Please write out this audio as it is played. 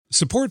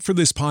Support for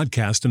this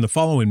podcast and the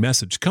following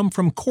message come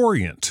from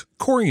Corient.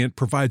 Corient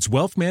provides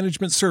wealth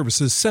management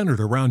services centered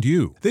around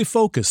you. They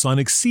focus on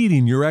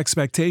exceeding your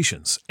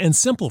expectations and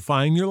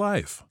simplifying your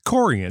life.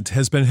 Corient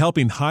has been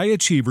helping high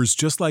achievers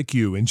just like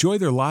you enjoy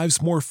their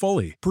lives more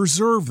fully,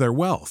 preserve their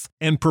wealth,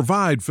 and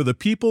provide for the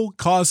people,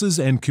 causes,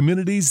 and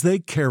communities they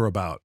care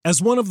about. As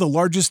one of the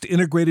largest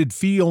integrated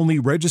fee-only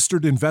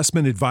registered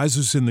investment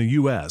advisors in the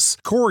U.S.,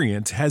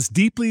 Corient has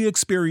deeply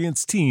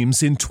experienced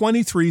teams in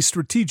 23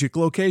 strategic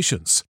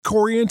locations.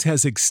 Corient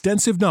has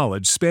extensive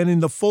knowledge spanning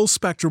the full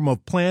spectrum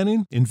of planning,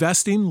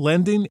 investing,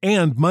 lending,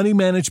 and money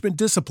management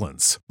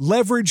disciplines.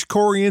 Leverage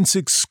Corient's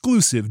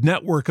exclusive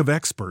network of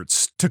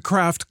experts to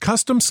craft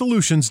custom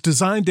solutions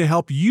designed to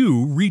help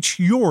you reach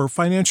your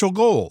financial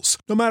goals,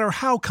 no matter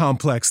how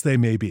complex they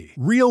may be.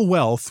 Real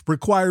wealth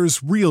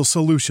requires real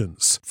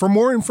solutions. For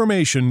more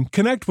information,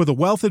 connect with a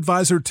wealth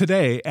advisor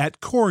today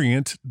at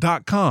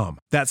Corient.com.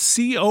 That's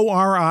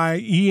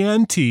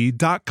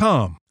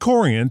Corient.com.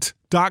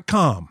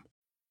 Corient.com.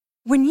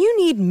 When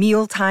you need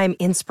mealtime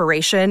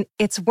inspiration,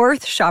 it's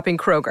worth shopping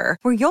Kroger,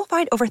 where you'll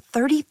find over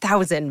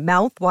 30,000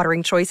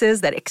 mouth-watering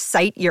choices that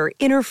excite your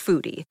inner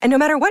foodie. And no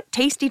matter what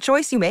tasty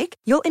choice you make,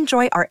 you'll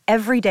enjoy our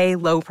everyday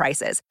low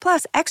prices,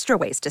 plus extra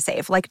ways to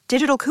save, like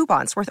digital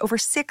coupons worth over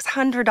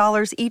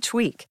 $600 each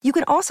week. You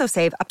can also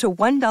save up to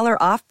 $1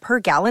 off per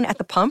gallon at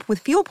the pump with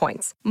fuel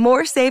points.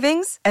 More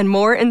savings and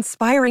more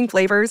inspiring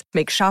flavors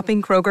make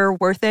shopping Kroger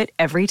worth it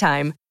every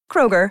time.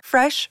 Kroger,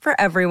 fresh for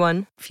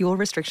everyone. Fuel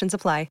restrictions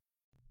apply.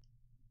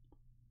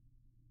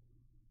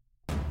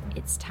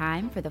 It's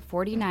time for the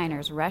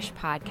 49ers Rush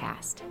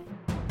Podcast.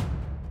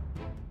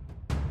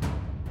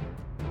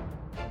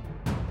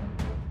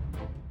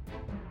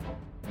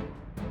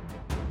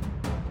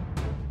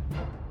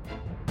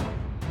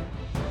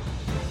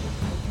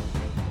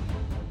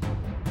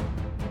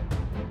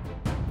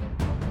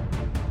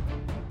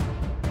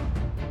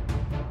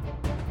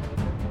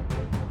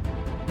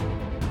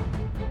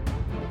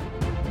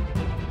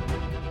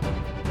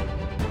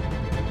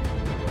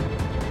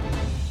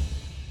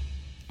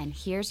 And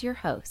here's your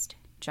host,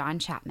 John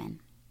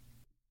Chapman.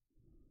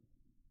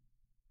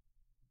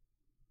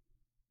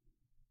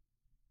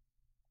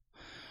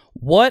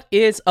 What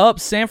is up,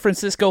 San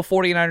Francisco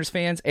 49ers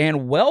fans,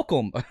 and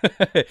welcome.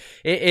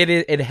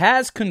 It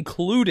has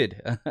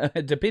concluded.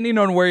 Depending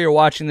on where you're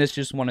watching this,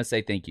 just want to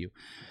say thank you.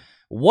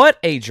 What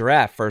a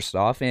draft, first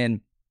off,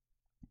 and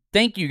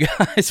thank you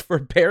guys for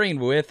bearing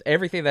with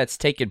everything that's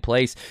taken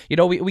place. You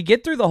know, we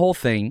get through the whole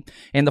thing,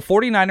 and the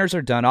 49ers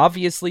are done.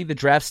 Obviously, the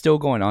draft's still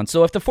going on.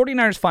 So if the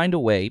 49ers find a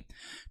way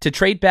to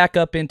trade back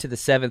up into the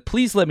 7th,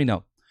 please let me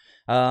know.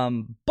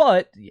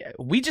 But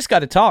we just got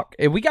to talk.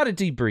 We got to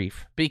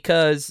debrief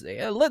because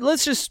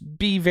let's just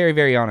be very,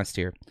 very honest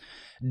here.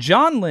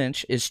 John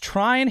Lynch is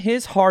trying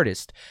his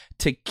hardest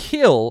to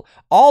kill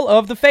all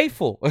of the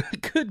faithful.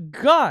 Good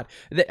God.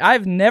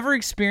 I've never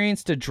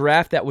experienced a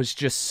draft that was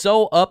just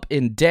so up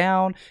and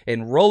down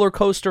and roller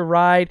coaster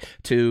ride,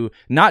 to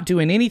not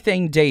doing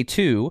anything day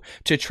 2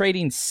 to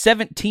trading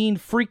 17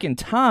 freaking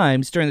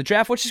times during the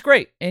draft, which is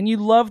great. And you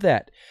love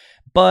that.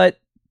 But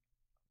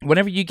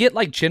whenever you get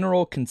like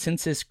general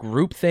consensus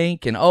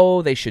groupthink and,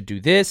 oh, they should do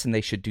this and they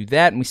should do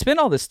that, and we spend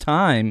all this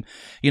time,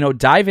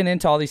 diving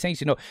into all these things,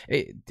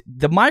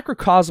 the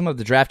microcosm of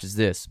the draft is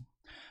this.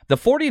 The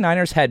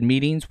 49ers had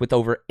meetings with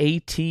over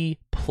 80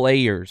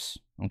 players,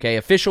 okay,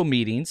 official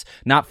meetings,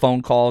 not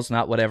phone calls,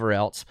 not whatever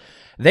else.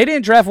 They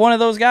didn't draft one of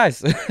those guys.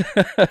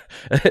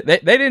 they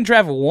didn't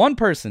draft one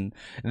person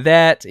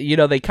that,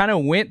 they kind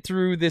of went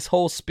through this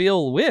whole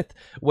spiel with,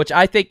 which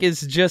I think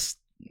is just,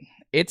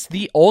 it's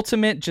the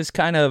ultimate just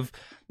kind of,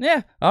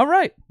 yeah, all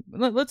right,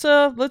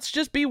 let's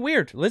just be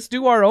weird. Let's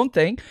do our own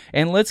thing,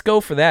 and let's go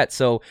for that.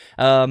 So,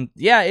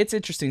 yeah, it's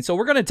interesting. So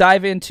we're going to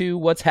dive into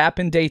what's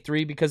happened day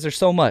 3 because there's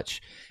so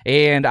much.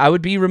 And I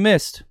would be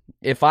remiss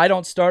if I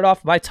don't start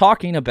off by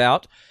talking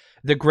about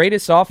the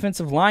greatest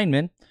offensive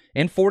lineman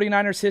in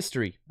 49ers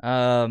history.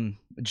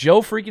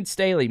 Joe freaking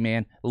Staley,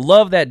 man.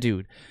 Love that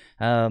dude.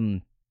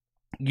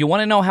 You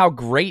want to know how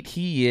great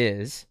he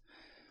is?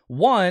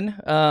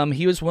 One,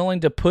 he was willing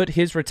to put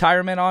his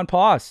retirement on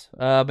pause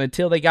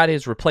until they got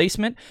his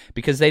replacement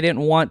because they didn't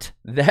want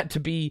that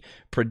to be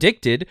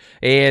predicted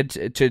and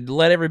to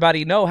let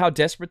everybody know how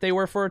desperate they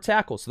were for a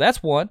tackle. So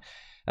that's one.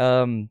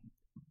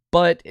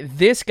 But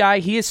this guy,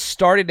 he has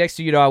started next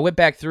to, I went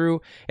back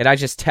through and I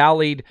just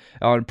tallied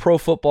on Pro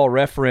Football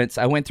Reference.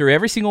 I went through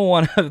every single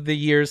one of the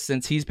years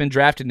since he's been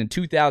drafted in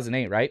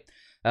 2008, right?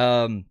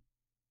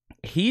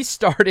 He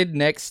started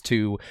next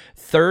to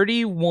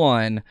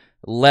 31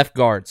 left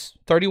guards,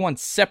 31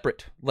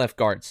 separate left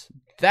guards.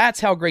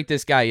 That's how great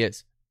this guy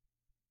is.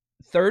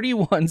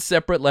 31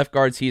 separate left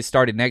guards he has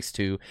started next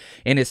to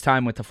in his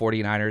time with the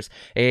 49ers,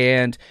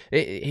 and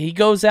he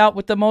goes out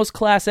with the most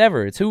class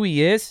ever. It's who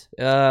he is.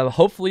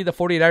 Hopefully the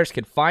 49ers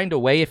can find a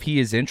way, if he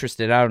is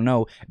interested, I don't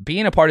know,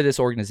 being a part of this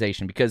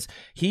organization, because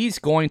he's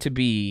going to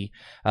be,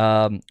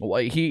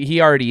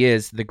 he already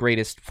is the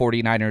greatest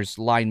 49ers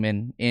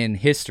lineman in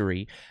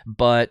history,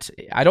 but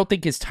I don't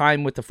think his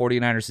time with the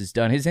 49ers is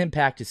done. His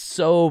impact is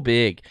so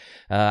big.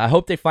 I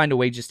hope they find a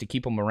way just to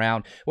keep him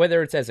around,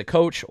 whether it's as a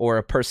coach or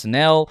a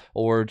personnel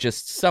or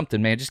just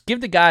something, man. Just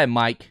give the guy a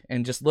mic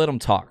and just let him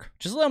talk.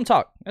 Just let him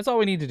talk. That's all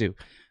we need to do.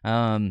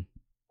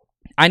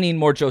 I need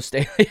more Joe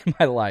Staley in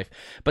my life.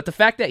 But the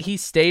fact that he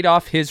stayed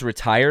off his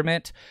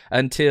retirement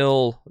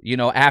until,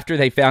 after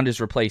they found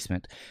his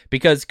replacement.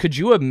 Because could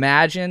you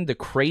imagine the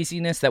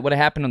craziness that would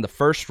have happened in the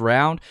first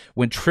round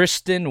when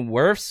Tristan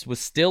Wirfs was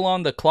still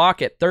on the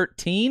clock at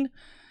 13?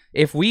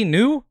 If we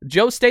knew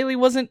Joe Staley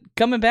wasn't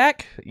coming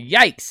back,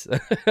 yikes.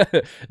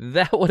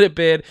 That would have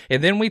been,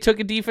 and then we took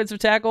a defensive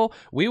tackle,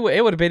 it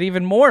would have been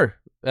even more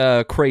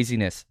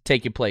craziness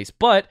taking place.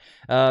 But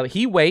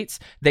he waits.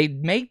 They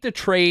make the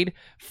trade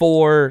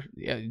for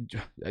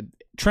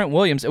Trent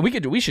Williams, and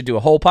we should do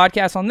a whole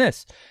podcast on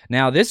this.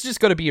 Now, this is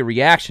just going to be a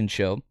reaction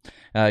show.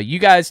 You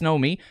guys know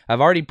me. I've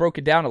already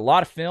broken down a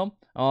lot of film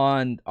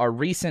on our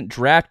recent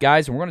draft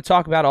guys, and we're going to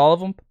talk about all of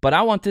them, but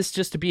I want this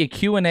just to be a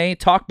Q&A,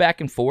 talk back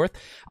and forth.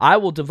 I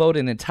will devote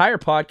an entire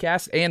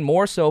podcast, and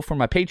more so for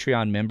my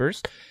Patreon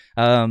members,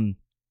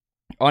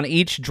 on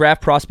each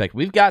draft prospect.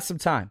 We've got some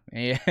time,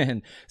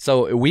 and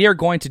so we are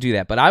going to do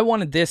that, but I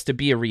wanted this to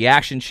be a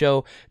reaction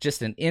show,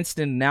 just an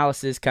instant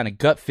analysis, kind of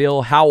gut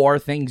feel. How are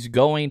things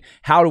going?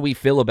 How do we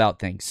feel about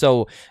things?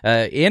 So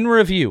in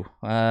review,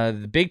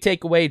 the big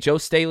takeaway, Joe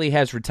Staley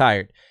has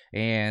retired.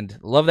 And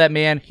love that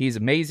man. He's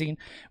amazing.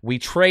 We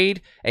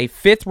trade a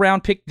 5th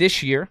round pick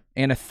this year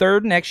and a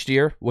 3rd next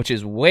year, which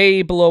is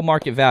way below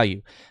market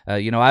value.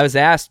 I was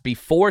asked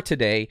before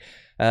today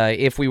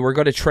if we were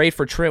going to trade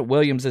for Trent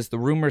Williams as the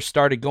rumors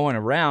started going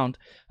around,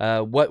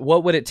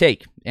 what would it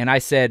take? And I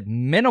said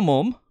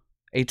minimum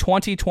a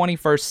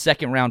 2021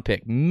 second round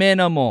pick.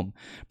 Minimum.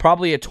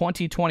 Probably a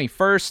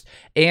 2021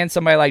 and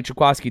somebody like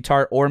Jaquiski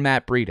Tartt or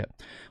Matt Breida.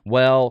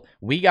 Well,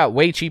 we got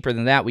way cheaper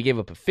than that. We gave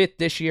up a 5th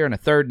this year and a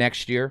 3rd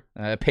next year.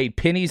 Paid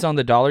pennies on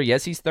the dollar.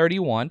 Yes, he's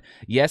 31.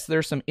 Yes,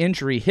 there's some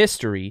injury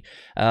history.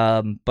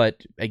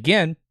 But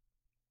again,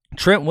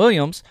 Trent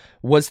Williams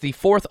was the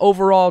 4th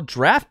overall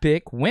draft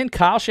pick when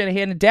Kyle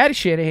Shanahan and Daddy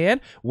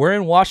Shanahan were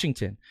in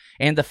Washington.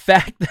 And the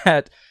fact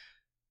that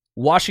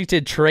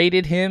Washington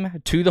traded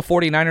him to the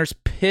 49ers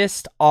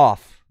pissed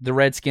off the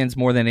Redskins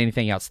more than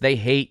anything else. They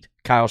hate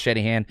Kyle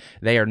Shanahan.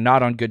 They are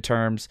not on good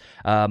terms,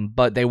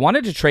 but they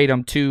wanted to trade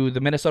him to the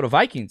Minnesota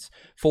Vikings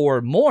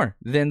for more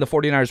than the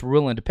 49ers were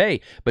willing to pay.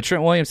 But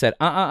Trent Williams said,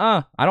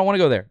 I don't want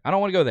to go there. I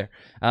don't want to go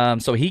there.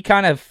 So he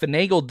kind of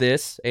finagled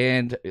this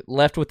and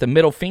left with the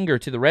middle finger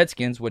to the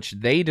Redskins, which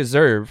they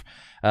deserve.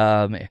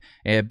 A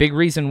big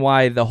reason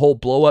why the whole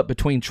blow up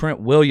between Trent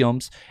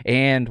Williams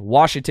and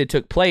Washington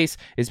took place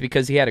is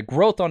because he had a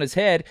growth on his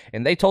head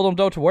and they told him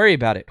don't worry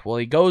about it. Well,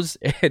 he goes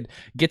and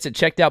gets it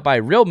checked out by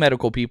real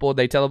medical people.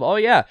 They tell him, oh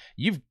yeah,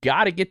 you've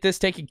got to get this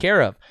taken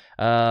care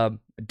of.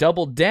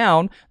 Doubled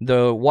down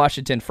the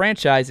Washington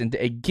franchise and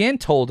again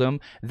told him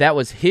that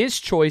was his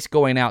choice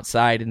going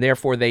outside, and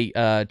therefore they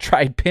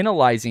tried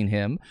penalizing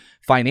him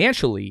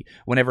financially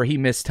whenever he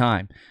missed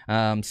time.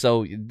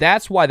 So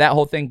that's why that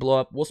whole thing blew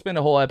up. We'll spend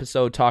a whole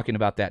episode talking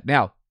about that.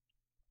 Now,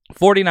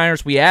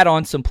 49ers, we add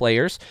on some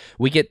players.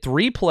 We get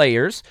 3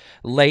 players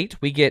late.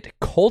 We get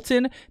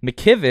Colton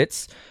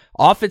McKivitz,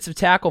 offensive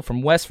tackle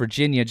from West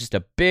Virginia, just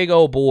a big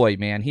old boy,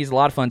 man. He's a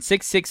lot of fun,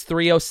 6'6",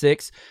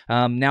 306.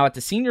 Now, at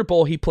the Senior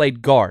Bowl, he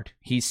played guard.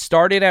 He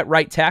started at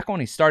right tackle,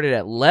 and he started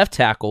at left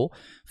tackle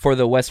for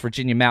the West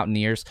Virginia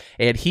Mountaineers,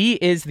 and he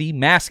is the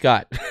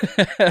mascot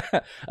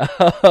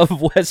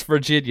of West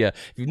Virginia.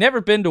 If you've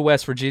never been to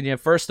West Virginia,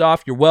 first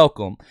off, you're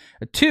welcome.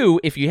 2,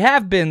 if you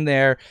have been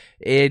there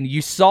and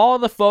you saw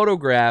the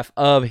photograph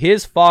of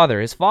his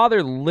father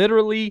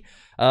literally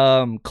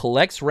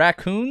collects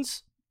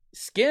raccoons,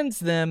 skins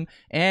them,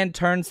 and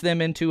turns them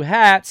into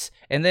hats,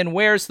 and then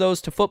wears those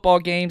to football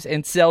games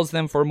and sells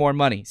them for more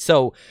money.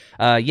 So,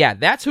 yeah,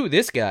 that's who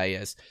this guy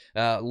is.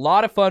 A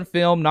lot of fun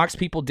film, knocks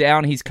people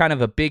down. He's kind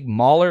of a big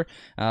mauler.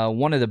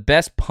 One of the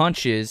best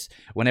punches,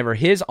 whenever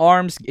his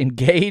arms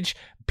engage,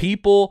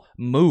 people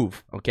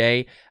move,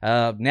 okay?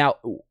 Now,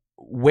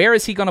 where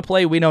is he going to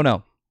play? We don't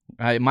know.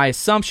 My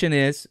assumption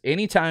is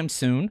anytime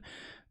soon.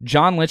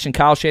 John Lynch and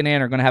Kyle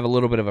Shanahan are going to have a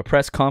little bit of a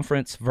press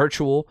conference,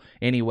 virtual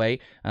anyway,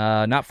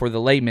 not for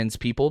the layman's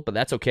people, but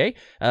that's okay.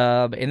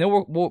 And then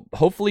we'll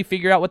hopefully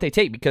figure out what they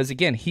take, because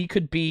again, he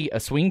could be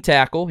a swing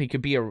tackle, he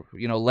could be a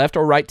left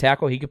or right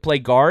tackle, he could play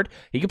guard,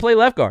 he could play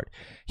left guard.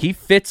 He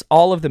fits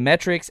all of the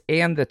metrics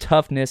and the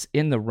toughness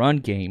in the run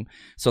game.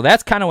 So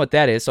that's kind of what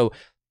that is. So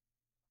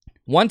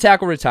one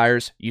tackle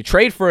retires, you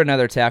trade for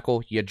another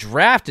tackle, you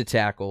draft a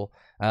tackle.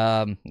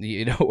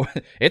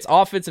 It's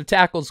offensive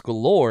tackles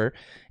galore,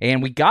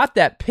 and we got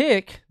that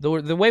pick.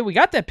 The way we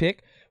got that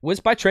pick was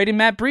by trading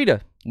Matt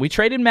Breida. we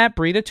traded Matt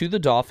Breida to the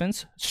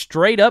Dolphins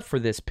straight up for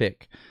this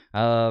pick.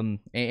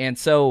 And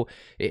so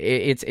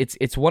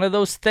it's one of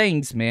those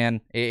things,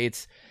 man.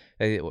 It's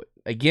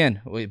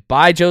again,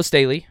 by Joe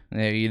Staley.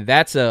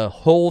 That's a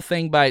whole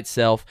thing by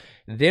itself.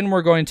 Then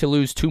we're going to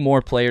lose two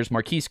more players,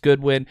 Marquise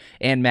Goodwin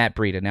and Matt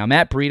Breida. Now,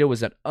 Matt Breida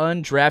was an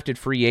undrafted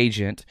free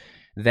agent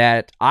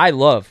that I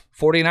love,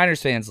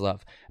 49ers fans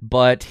love,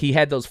 but he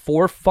had those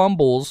 4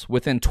 fumbles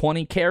within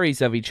 20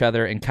 carries of each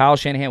other, and Kyle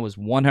Shanahan was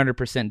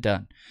 100%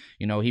 done.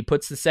 He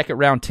puts the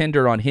second-round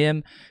tender on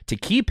him to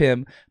keep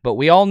him, but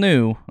we all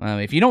knew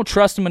if you don't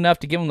trust him enough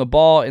to give him the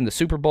ball in the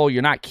Super Bowl,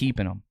 you're not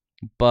keeping him.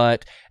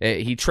 But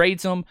he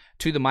trades him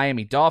to the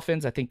Miami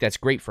Dolphins. I think that's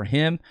great for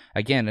him.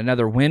 Again,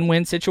 another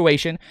win-win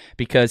situation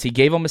because he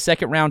gave him a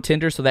second-round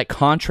tender, so that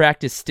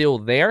contract is still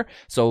there.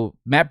 So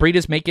Matt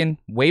Breida's making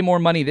way more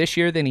money this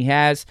year than he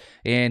has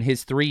in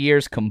his 3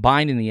 years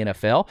combined in the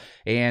NFL.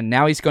 And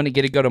now he's going to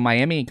get to go to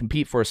Miami and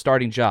compete for a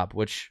starting job,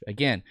 which,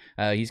 again,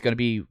 he's going to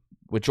be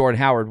with Jordan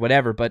Howard,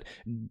 whatever. But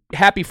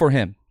happy for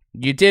him.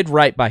 You did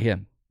right by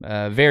him.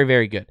 Very,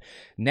 very good.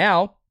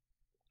 Now,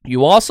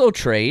 you also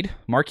trade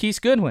Marquise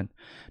Goodwin.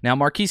 Now,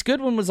 Marquise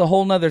Goodwin was a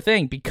whole nother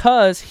thing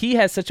because he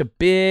has such a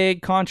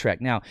big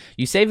contract. Now,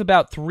 you save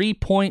about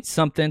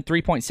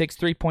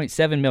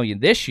 3.7 million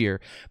this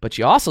year, but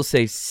you also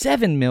save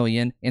 $7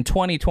 million in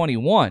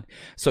 2021.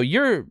 So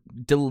you're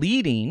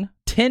deleting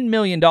 $10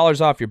 million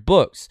off your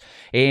books.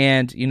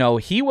 And,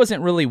 he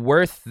wasn't really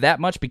worth that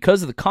much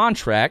because of the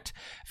contract.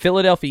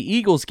 Philadelphia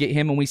Eagles get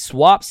him, and we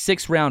swap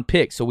 6th-round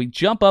picks. So we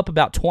jump up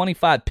about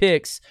 25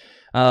 picks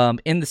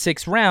in the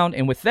 6th round,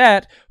 and with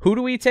that, who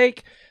do we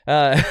take?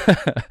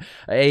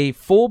 A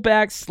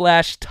fullback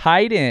 /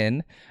 tight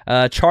end,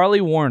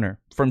 Charlie Warner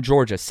from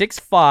Georgia,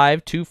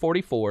 6'5",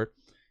 244,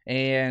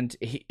 and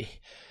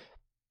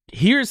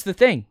here's the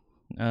thing.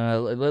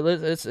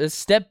 Let's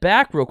step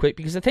back real quick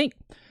because I think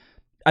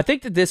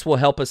that this will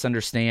help us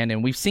understand,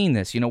 and we've seen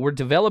this. We're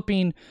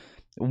developing.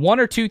 1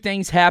 or 2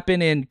 things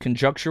happen in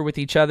conjunction with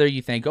each other.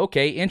 You think,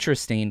 okay,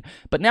 interesting,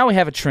 but now we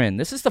have a trend.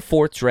 This is the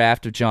 4th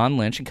draft of John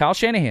Lynch and Kyle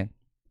Shanahan.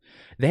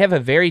 They have a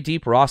very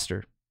deep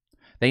roster.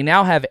 They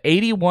now have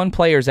 81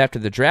 players after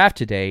the draft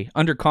today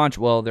under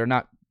contract. Well, they're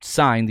not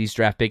signed, these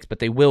draft picks, but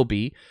they will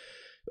be.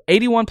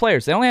 81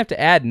 players. They only have to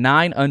add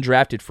 9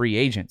 undrafted free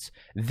agents.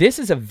 This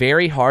is a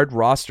very hard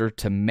roster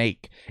to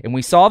make. And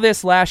we saw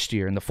this last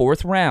year in the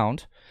 4th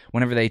round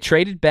whenever they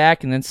traded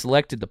back and then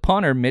selected the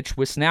punter, Mitch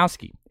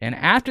Wisnowski. And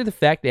after the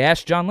fact, they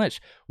asked John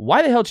Lynch,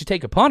 why the hell did you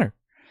take a punter?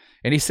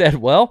 And he said,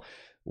 well,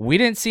 we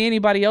didn't see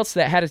anybody else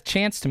that had a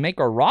chance to make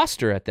our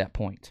roster at that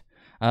point.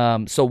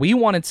 So we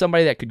wanted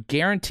somebody that could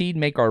guaranteed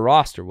make our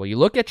roster. Well, you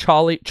look at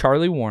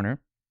Charlie Warner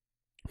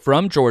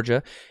from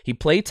Georgia. He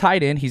played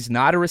tight end. He's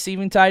not a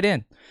receiving tight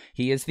end.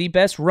 He is the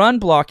best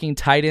run-blocking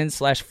tight end /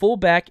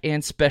 fullback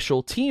and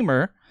special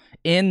teamer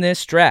in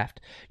this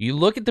draft. You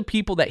look at the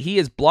people that he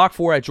has blocked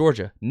for at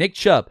Georgia. Nick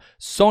Chubb,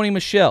 Sony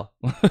Michel,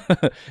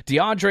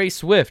 DeAndre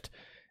Swift.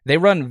 They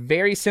run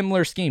very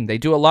similar scheme. They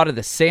do a lot of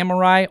the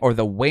samurai or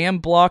the wham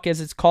block, as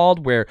it's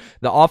called, where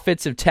the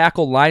offensive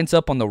tackle lines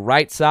up on the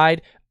right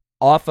side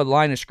off a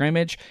line of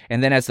scrimmage,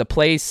 and then as the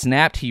play is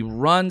snapped, he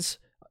runs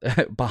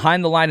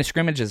behind the line of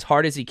scrimmage as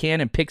hard as he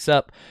can and picks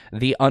up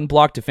the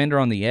unblocked defender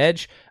on the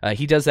edge.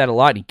 He does that a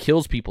lot, and he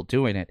kills people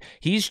doing it.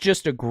 He's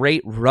just a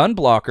great run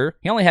blocker.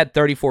 He only had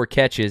 34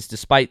 catches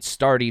despite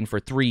starting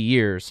for 3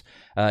 years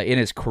in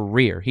his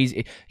career.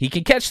 He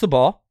can catch the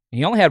ball.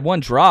 He only had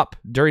 1 drop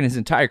during his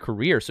entire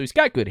career, so he's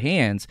got good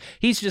hands.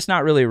 He's just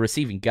not really a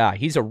receiving guy.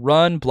 He's a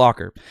run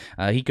blocker.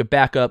 He could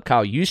back up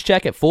Kyle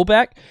Juszczyk at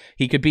fullback.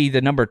 He could be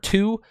the number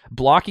 2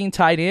 blocking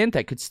tight end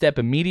that could step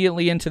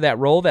immediately into that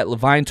role, that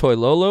Levine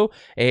Toilolo.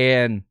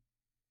 And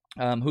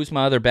who's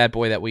my other bad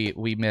boy that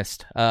we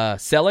missed?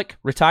 Selleck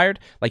retired.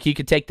 Like, he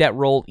could take that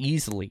role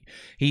easily.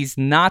 He's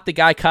not the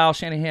guy Kyle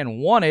Shanahan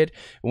wanted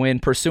when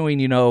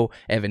pursuing,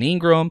 Evan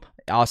Ingram,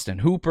 Austin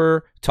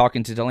Hooper,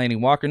 talking to Delaney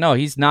Walker. No,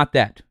 he's not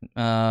that.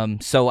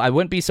 So I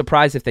wouldn't be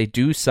surprised if they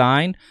do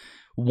sign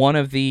one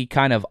of the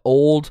kind of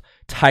old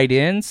tight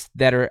ends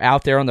that are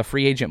out there on the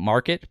free agent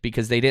market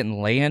because they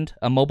didn't land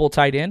a mobile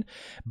tight end.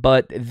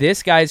 But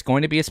this guy is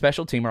going to be a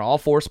special teamer, all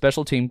 4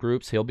 special team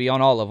groups. He'll be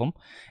on all of them.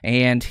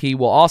 And he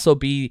will also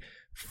be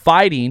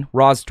fighting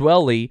Ross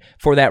Dwelley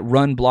for that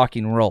run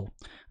blocking role.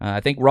 I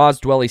think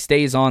Ross Dwelley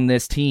stays on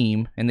this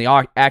team in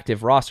the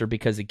active roster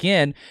because,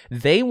 again,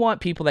 they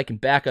want people that can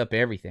back up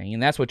everything,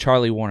 and that's what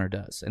Charlie Warner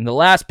does. And the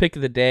last pick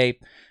of the day,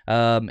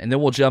 and then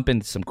we'll jump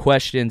into some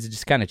questions and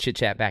just kind of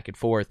chit-chat back and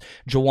forth.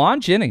 Jawan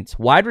Jennings,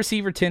 wide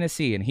receiver,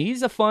 Tennessee, and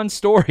he's a fun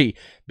story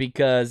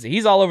because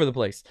he's all over the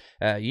place.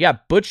 You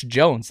got Butch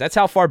Jones. That's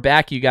how far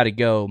back you got to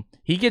go.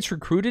 He gets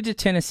recruited to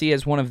Tennessee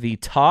as one of the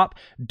top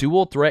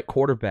dual-threat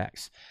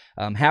quarterbacks.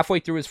 Halfway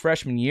through his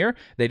freshman year,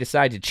 they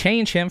decided to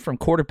change him from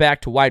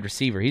quarterback to wide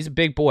receiver. He's a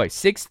big boy,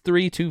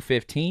 6'3",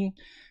 215.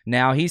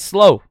 Now, he's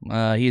slow.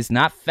 He is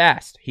not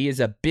fast. He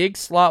is a big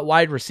slot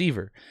wide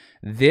receiver.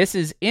 This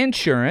is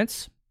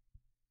insurance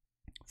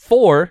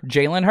for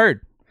Jalen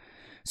Hurd.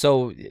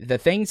 So the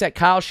things that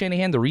Kyle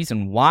Shanahan, the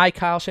reason why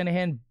Kyle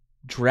Shanahan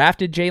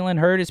drafted Jalen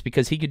Hurd is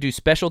because he could do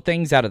special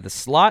things out of the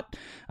slot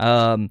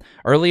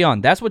early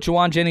on. That's what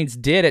Jauan Jennings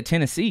did at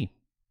Tennessee.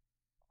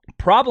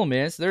 Problem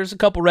is, there's a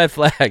couple red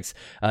flags.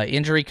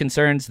 Injury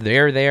concerns,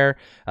 they're there.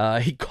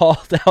 He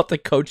called out the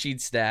coaching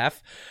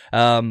staff.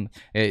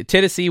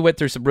 Tennessee went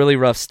through some really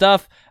rough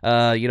stuff.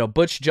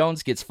 Butch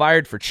Jones gets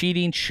fired for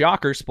cheating.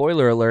 Shocker,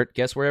 spoiler alert.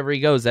 Guess wherever he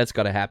goes, that's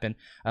going to happen.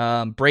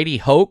 Brady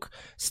Hoke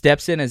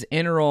steps in as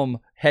interim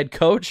head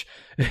coach.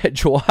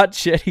 Jauan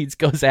Jennings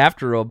goes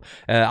after him.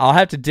 I'll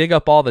have to dig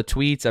up all the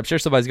tweets. I'm sure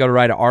somebody's going to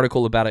write an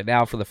article about it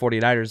now for the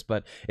 49ers,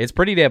 but it's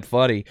pretty damn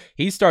funny.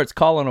 He starts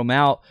calling them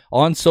out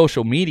on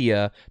social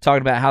media,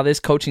 talking about how this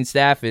coaching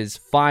staff is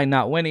fine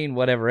not winning,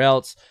 whatever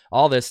else,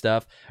 all this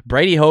stuff.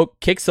 Brady Hoke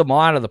kicks him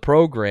out of the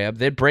program.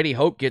 Then Brady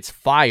Hoke gets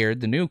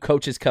fired. The new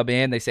coaches come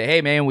in. They say,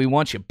 hey, man, we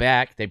want you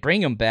back. They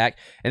bring him back,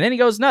 and then he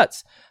goes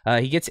nuts.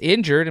 He gets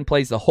injured and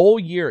plays the whole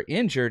year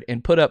injured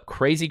and put up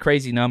crazy,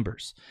 crazy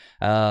numbers.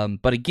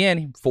 But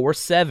again,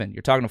 4'7".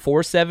 You're talking a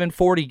 4'7",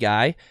 40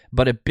 guy,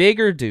 but a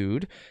bigger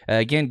dude.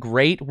 Again,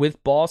 great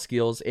with ball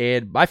skills.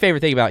 And my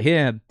favorite thing about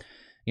him,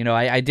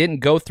 I didn't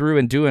go through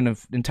and do an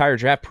entire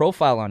draft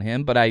profile on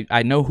him, but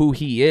I know who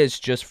he is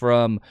just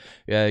from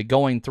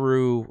going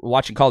through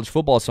watching college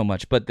football so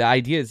much. But the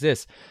idea is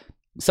this.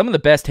 Some of the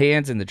best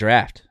hands in the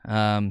draft.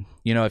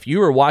 If you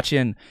were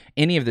watching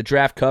any of the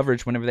draft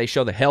coverage, whenever they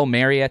show the Hail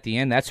Mary at the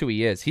end, that's who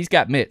he is. He's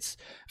got mitts.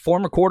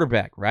 Former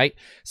quarterback, right?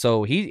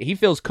 So he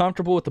feels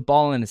comfortable with the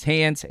ball in his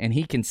hands, and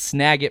he can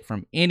snag it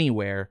from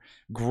anywhere.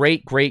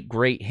 Great, great,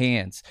 great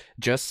hands.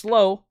 Just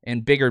slow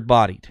and bigger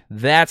bodied.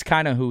 That's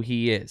kind of who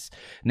he is.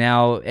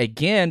 Now,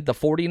 again, the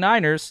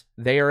 49ers,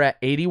 they are at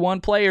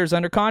 81 players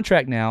under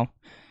contract now.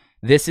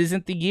 This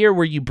isn't the year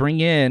where you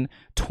bring in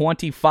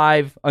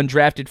 25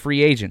 undrafted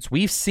free agents.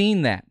 We've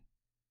seen that.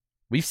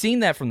 We've seen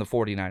that from the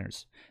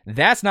 49ers.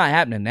 That's not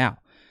happening now.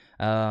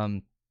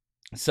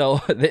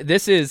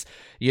 This is,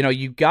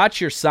 you got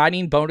your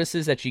signing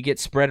bonuses that you get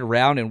spread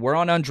around, and we're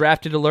on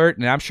undrafted alert,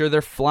 and I'm sure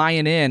they're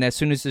flying in as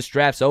soon as this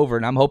draft's over,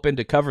 and I'm hoping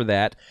to cover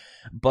that.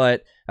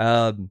 But,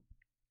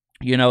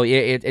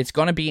 it's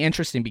going to be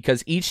interesting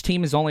because each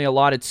team is only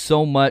allotted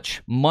so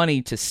much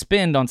money to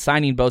spend on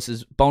signing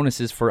bonuses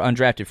for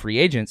undrafted free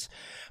agents.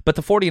 But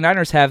the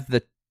 49ers have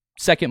the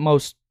second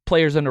most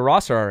players under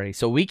roster already.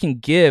 So we're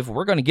going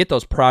to get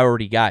those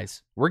priority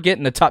guys. We're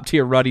getting a top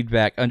tier running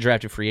back,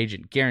 undrafted free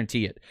agent.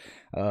 Guarantee it.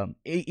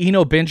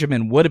 Eno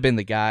Benjamin would have been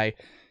the guy,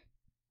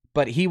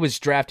 but he was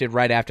drafted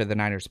right after the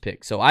Niners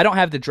pick. So I don't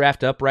have the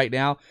draft up right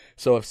now.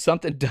 So if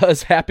something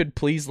does happen,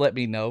 please let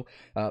me know.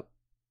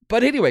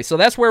 But anyway, so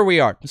that's where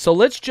we are. So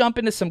let's jump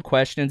into some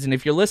questions. And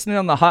if you're listening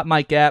on the Hot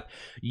Mic app,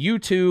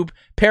 YouTube,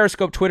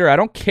 Periscope, Twitter, I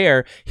don't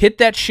care. Hit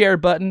that share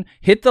button.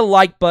 Hit the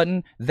like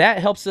button. That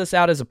helps us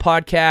out as a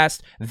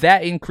podcast.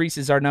 That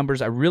increases our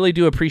numbers. I really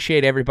do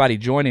appreciate everybody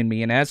joining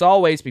me. And as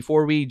always,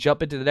 before we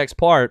jump into the next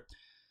part,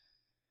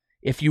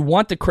 if you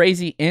want the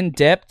crazy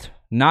in-depth,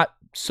 not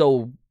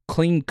so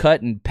clean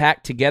cut and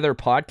packed together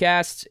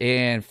podcasts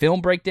and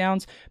film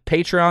breakdowns,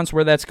 Patreon's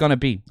where that's going to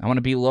be. I want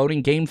to be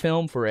loading game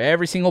film for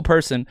every single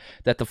person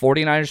that the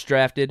 49ers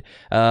drafted,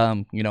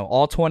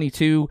 all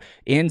 22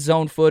 end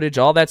zone footage,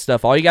 all that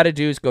stuff. All you got to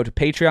do is go to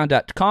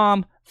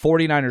patreon.com,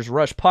 49ers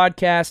Rush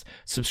Podcast,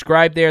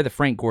 subscribe there, the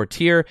Frank Gore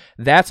tier.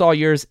 That's all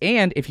yours.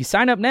 And if you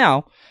sign up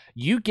now,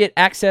 you get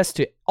access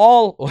to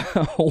all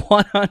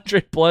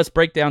 100 plus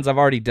breakdowns I've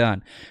already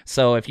done.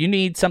 So if you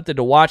need something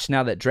to watch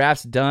now that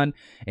draft's done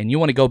and you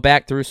want to go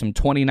back through some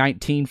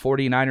 2019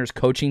 49ers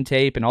coaching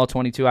tape and all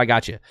 22, I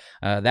got you.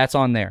 That's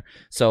on there.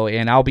 So,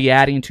 and I'll be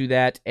adding to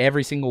that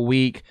every single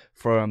week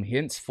from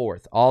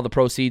henceforth. All the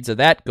proceeds of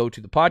that go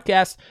to the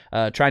podcast,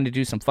 trying to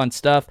do some fun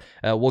stuff.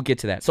 We'll get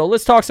to that. So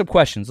let's talk some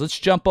questions. Let's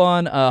jump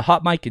on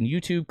Hot Mic and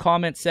YouTube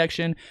comment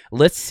section.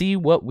 Let's see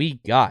what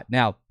we got.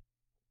 Now,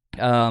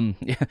 I'm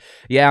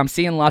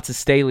seeing lots of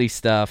Staley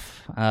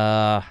stuff.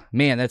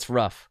 Man, that's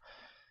rough.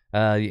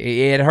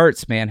 It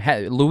hurts,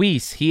 man.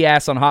 Luis, he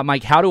asked on Hot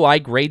Mic, how do I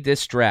grade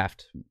this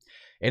draft?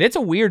 And it's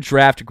a weird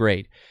draft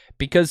grade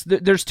because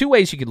there's two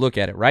ways you could look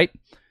at it, right?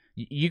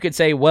 You could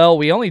say, well,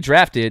 we only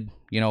drafted,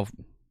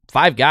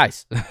 5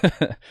 guys.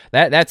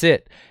 That's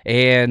it.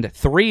 And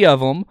 3 of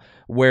them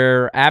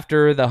were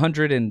after the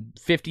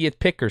 150th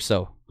pick or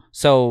so.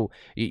 So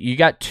you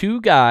got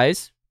 2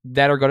 guys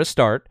that are going to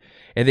start.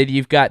 And then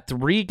you've got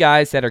 3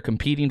 guys that are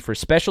competing for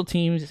special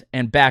teams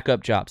and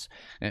backup jobs.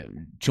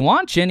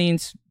 Jauan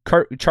Jennings,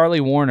 Charlie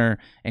Warner,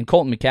 and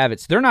Colton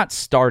McCavitz, they're not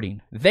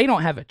starting. They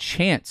don't have a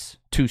chance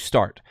to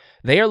start.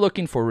 They are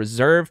looking for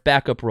reserve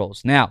backup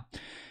roles. Now,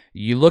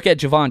 you look at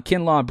Javon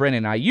Kinlaw and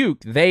Brandon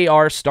Ayuk, they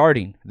are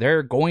starting.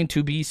 They're going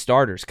to be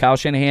starters. Kyle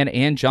Shanahan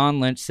and John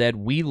Lynch said,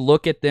 we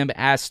look at them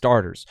as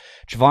starters.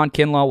 Javon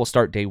Kinlaw will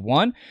start day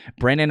 1.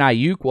 Brandon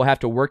Ayuk will have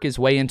to work his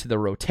way into the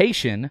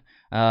rotation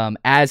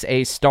as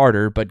a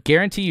starter, but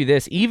guarantee you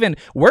this, even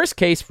worst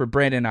case for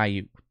Brandon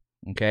Ayuk,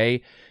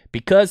 okay?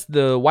 because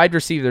the wide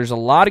receiver, there's a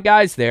lot of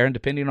guys there, and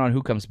depending on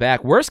who comes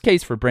back, worst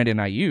case for Brandon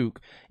Ayuk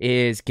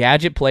is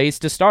gadget plays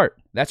to start.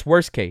 That's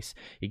worst case.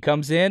 He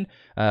comes in,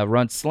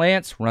 runs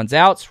slants, runs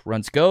outs,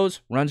 runs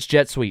goes, runs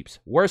jet sweeps.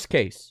 Worst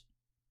case.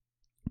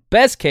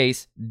 Best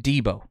case,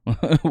 Debo.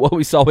 What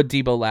we saw with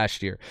Debo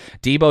last year.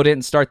 Debo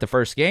didn't start the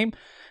first game.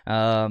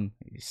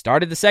 He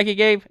started the second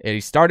game, and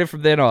he started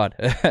from then on.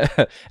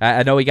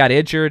 I know he got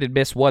injured and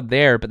missed one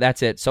there, but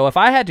that's it. So if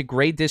I had to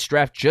grade this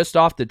draft just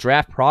off the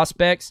draft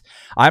prospects,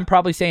 I'm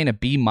probably saying a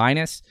B-.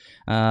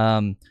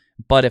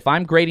 But if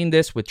I'm grading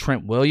this with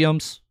Trent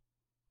Williams,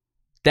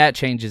 that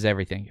changes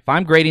everything. If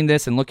I'm grading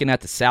this and looking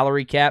at the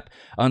salary cap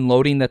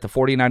unloading that the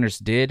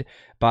 49ers did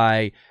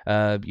by,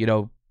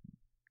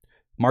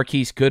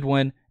 Marquise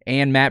Goodwin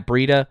and Matt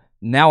Breida,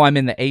 now I'm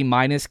in the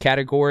A-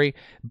 category,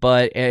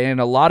 and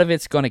a lot of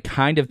it's going to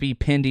kind of be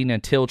pending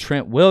until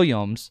Trent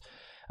Williams,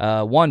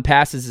 one,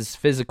 passes his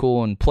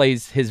physical and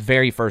plays his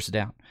very first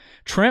down.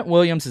 Trent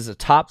Williams is a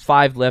top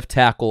 5 left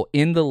tackle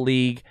in the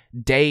league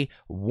day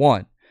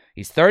one.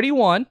 He's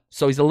 31,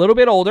 so he's a little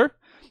bit older.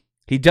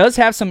 He does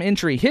have some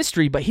injury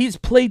history, but he's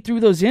played through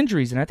those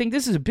injuries, and I think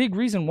this is a big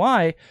reason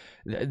why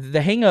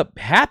the hang-up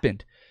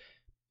happened.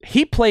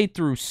 He played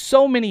through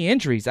so many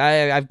injuries.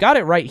 I've got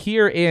it right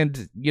here,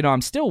 and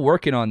I'm still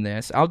working on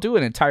this. I'll do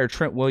an entire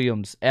Trent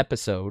Williams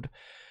episode,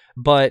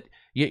 but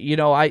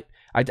I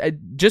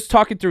just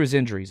talking through his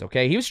injuries.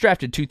 Okay, he was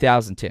drafted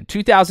 2010,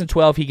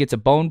 2012. He gets a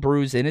bone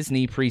bruise in his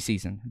knee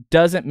preseason.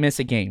 Doesn't miss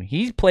a game.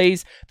 He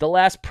plays the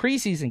last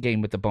preseason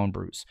game with the bone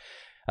bruise.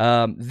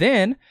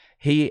 Then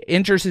he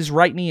injures his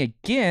right knee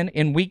again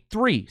in week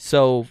 3.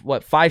 So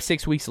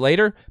 5-6 weeks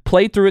later,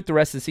 played through it the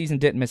rest of the season,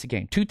 didn't miss a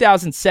game.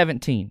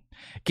 2017.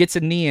 Gets a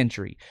knee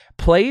injury,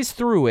 plays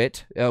through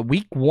it.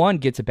 Week 1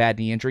 gets a bad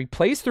knee injury,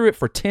 plays through it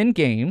for 10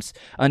 games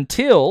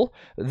until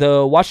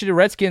the Washington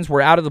Redskins were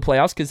out of the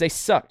playoffs because they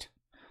sucked.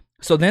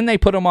 So then they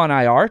put him on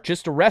IR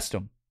just to rest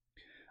him.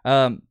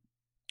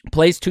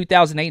 Plays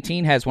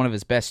 2018, has one of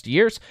his best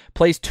years.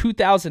 Plays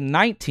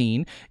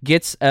 2019,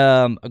 gets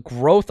a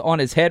growth on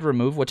his head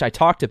removed, which I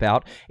talked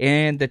about.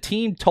 And the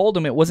team told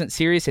him it wasn't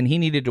serious and he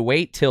needed to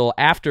wait till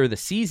after the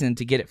season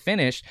to get it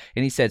finished.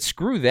 And he said,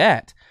 screw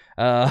that.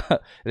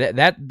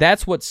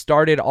 That's what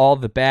started all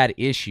the bad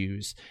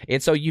issues.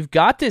 And so you've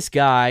got this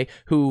guy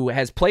who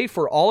has played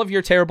for all of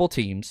your terrible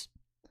teams.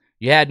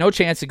 You had no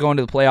chance of going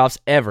to the playoffs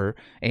ever,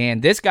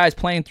 and this guy's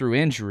playing through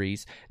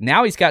injuries.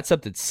 Now he's got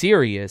something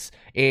serious,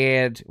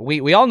 and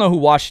we all know who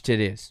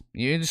Washington is.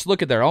 You just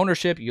look at their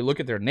ownership, you look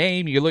at their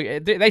name,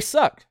 they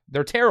suck.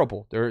 They're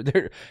terrible.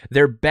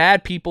 They're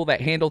bad people that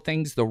handle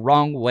things the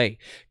wrong way.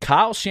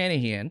 Kyle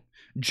Shanahan,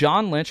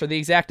 John Lynch are the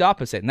exact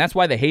opposite, and that's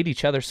why they hate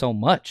each other so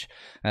much.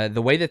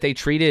 The way that they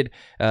treated,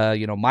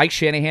 Mike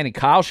Shanahan and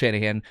Kyle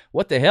Shanahan,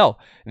 what the hell?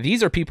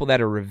 These are people that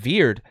are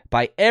revered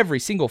by every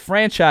single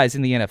franchise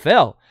in the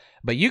NFL.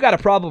 But you got a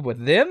problem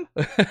with them?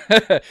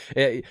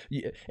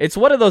 It's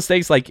one of those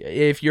things, like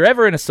if you're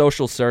ever in a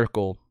social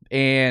circle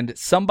and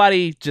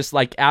somebody just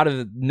like out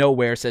of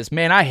nowhere says,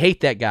 man, I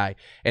hate that guy.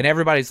 And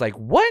everybody's like,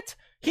 what?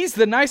 He's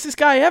the nicest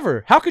guy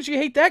ever. How could you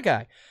hate that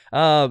guy?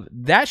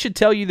 That should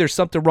tell you there's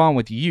something wrong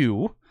with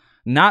you,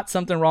 not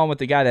something wrong with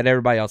the guy that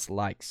everybody else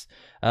likes.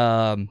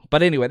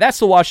 But anyway, that's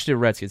the Washington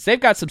Redskins. They've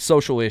got some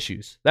social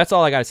issues. That's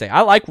all I got to say.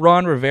 I like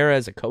Ron Rivera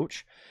as a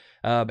coach.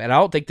 And I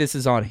don't think this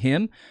is on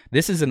him.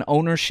 This is an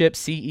ownership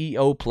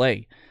CEO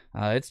play.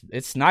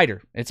 It's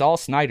Snyder. It's all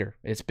Snyder.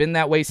 It's been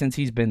that way since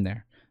he's been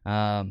there.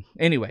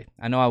 Anyway,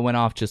 I know I went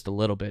off just a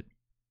little bit.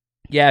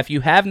 Yeah, if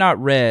you have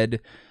not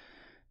read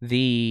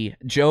the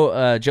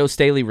Joe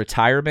Staley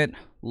retirement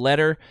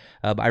letter,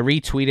 I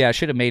retweeted. I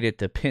should have made it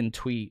the pinned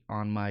tweet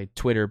on my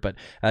Twitter, but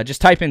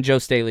just type in Joe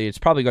Staley. It's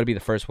probably going to be the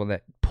first one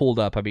that pulled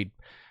up. I mean,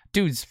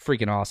 dude's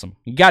freaking awesome.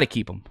 You got to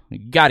keep him.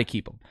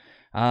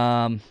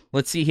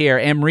 Let's see here.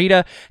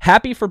 Amrita,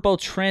 happy for both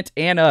Trent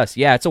and us.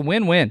 Yeah, it's a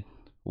win-win.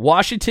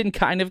 Washington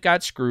kind of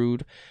got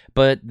screwed,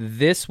 but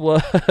this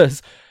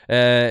was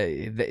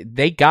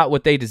they got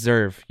what they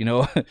deserve.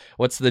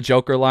 What's the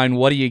Joker line?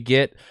 What do you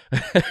get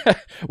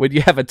when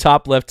you have a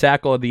top left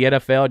tackle in the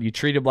NFL and you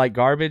treat him like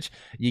garbage?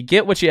 You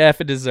get what you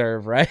effing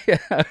deserve, right?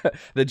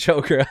 The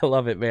Joker, I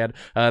love it, man.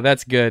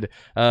 That's good.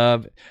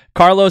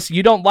 Carlos,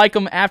 you don't like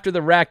them after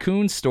the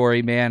raccoon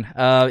story, man.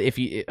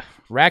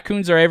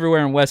 Raccoons are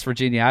everywhere in West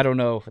Virginia. I don't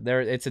know.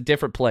 It's a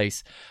different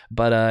place,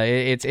 but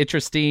it's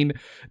interesting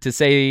to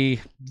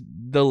say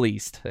the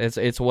least.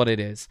 It's what it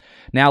is.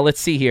 Now let's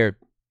see here.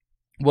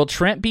 Will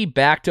Trent be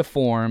back to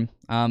form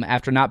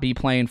after not be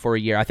playing for a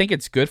year? I think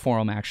it's good for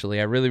him, actually.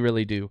 I really,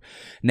 really do.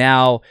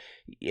 Now,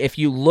 if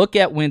you look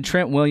at when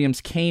Trent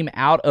Williams came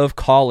out of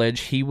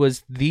college, he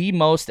was the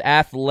most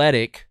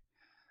athletic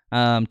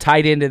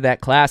tight end of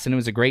that class, and it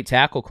was a great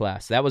tackle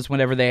class. That was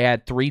whenever they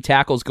had 3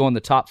 tackles go in the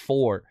top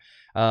 4.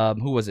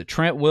 Who was it?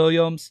 Trent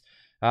Williams.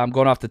 I'm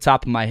going off the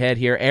top of my head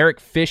here. Eric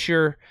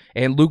Fisher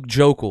and Luke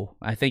Jokel.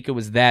 I think it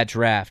was that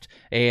draft.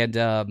 And,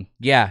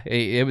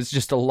 it was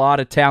just a lot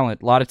of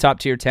talent, a lot of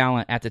top-tier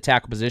talent at the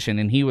tackle position,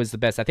 and he was the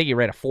best. I think he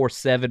ran a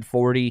 4.7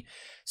 40.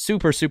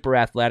 Super, super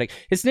athletic.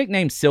 His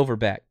nickname's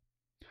Silverback.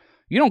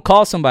 You don't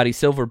call somebody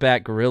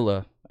silverback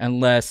gorilla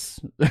unless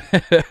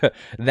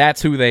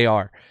that's who they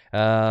are.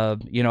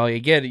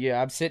 Again,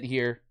 I'm sitting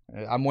here.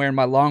 I'm wearing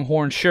my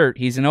Longhorn shirt.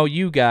 He's an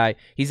OU guy.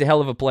 He's a hell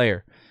of a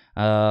player.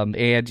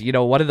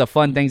 One of the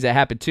fun things that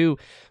happened too,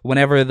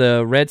 whenever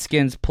the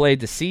Redskins played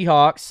the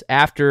Seahawks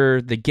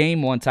after the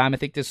game one time, I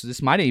think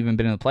this might have even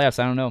been in the playoffs.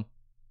 I don't know.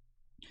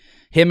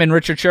 Him and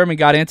Richard Sherman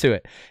got into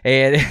it,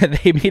 and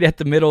they meet at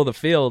the middle of the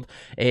field,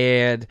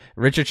 and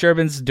Richard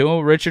Sherman's doing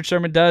what Richard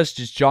Sherman does,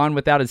 just jawing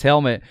without his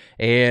helmet,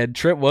 and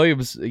Trent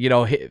Williams,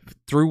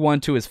 threw one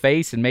to his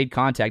face and made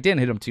contact. Didn't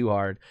hit him too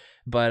hard,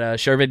 but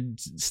Sherman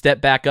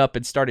stepped back up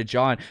and started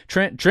jawing.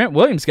 Trent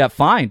Williams got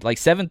fined like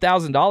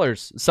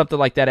 $7,000, something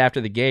like that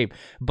after the game.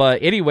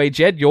 But anyway,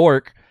 Jed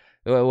York,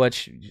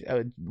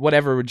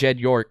 whatever Jed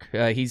York,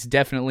 he's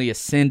definitely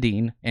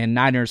ascending in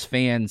Niners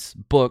fans'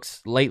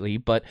 books lately.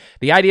 But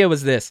the idea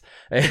was this: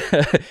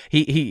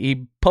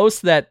 he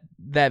posted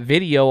that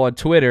video on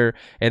Twitter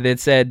and then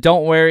said,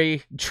 "Don't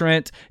worry,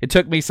 Trent. It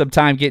took me some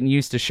time getting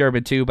used to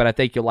Sherman too, but I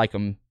think you'll like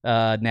him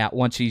now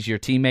once he's your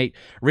teammate."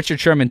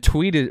 Richard Sherman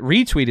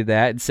retweeted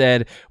that and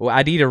said, "Well,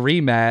 I need a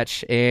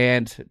rematch."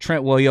 And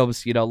Trent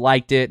Williams,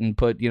 liked it and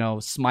put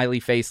smiley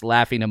face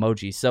laughing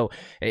emoji. So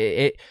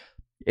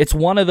It's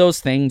one of those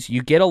things,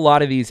 you get a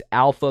lot of these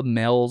alpha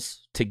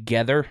males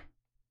together,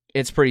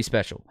 it's pretty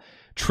special.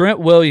 Trent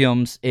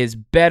Williams is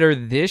better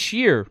this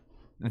year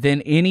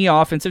than any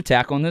offensive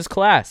tackle in this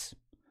class,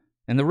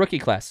 in the rookie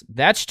class.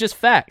 That's just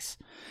facts.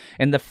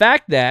 And the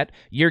fact that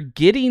you're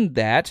getting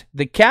that,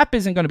 the cap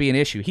isn't going to be an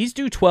issue. He's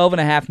due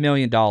 $12.5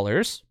 million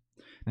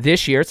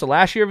this year. It's the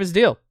last year of his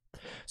deal.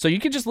 So you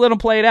can just let him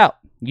play it out.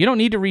 You don't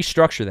need to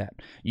restructure that.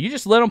 You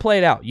just let them play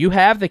it out. You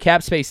have the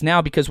cap space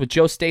now because with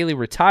Joe Staley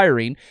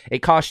retiring,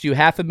 it cost you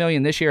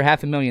 $500,000 this year,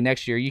 $500,000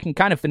 next year. You can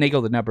kind of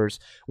finagle the numbers.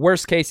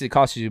 Worst case, it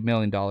costs you $1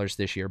 million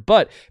this year.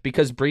 But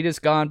because Breida's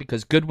gone,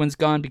 because Goodwin's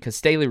gone, because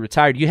Staley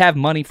retired, you have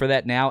money for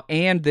that now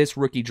and this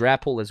rookie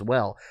draft pool as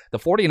well. The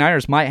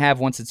 49ers might have,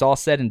 once it's all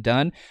said and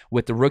done,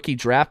 with the rookie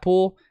draft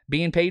pool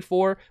being paid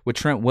for, with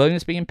Trent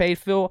Williams being paid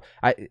for,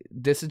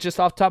 this is just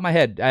off the top of my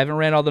head. I haven't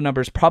ran all the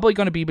numbers. Probably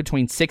going to be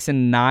between $6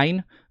 and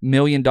 $9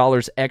 million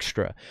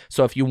extra.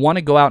 So if you want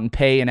to go out and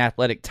pay an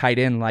athletic tight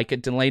end like a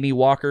Delaney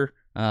Walker,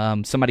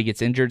 somebody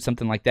gets injured,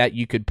 something like that,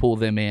 you could pull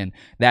them in.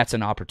 That's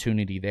an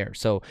opportunity there.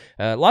 So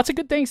lots of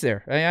good things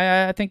there.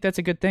 I think that's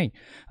a good thing.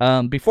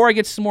 Before I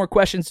get to some more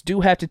questions, do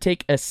have to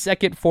take a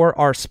second for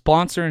our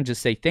sponsor and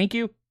just say thank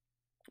you.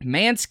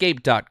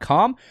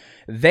 Manscaped.com.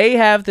 They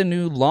have the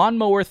new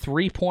Lawnmower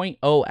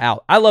 3.0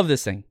 out. I love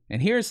this thing.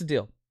 And here's the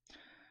deal.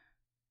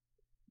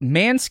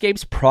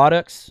 Manscaped's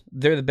products,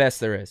 they're the best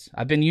there is.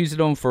 I've been using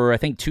them for, I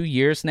think, 2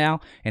 years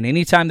now. And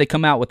anytime they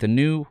come out with a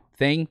new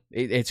thing,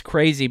 it's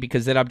crazy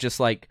because then I'm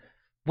just like,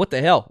 what the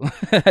hell?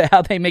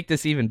 How they make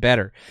this even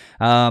better?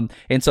 And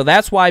so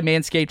that's why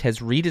Manscaped has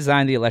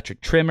redesigned the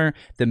electric trimmer.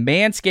 The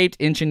Manscaped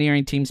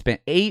engineering team spent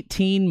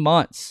 18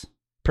 months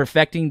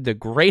perfecting the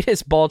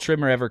greatest ball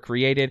trimmer ever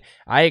created.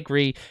 I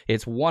agree.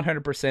 It's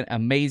 100%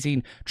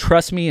 amazing.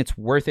 Trust me, it's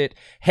worth it.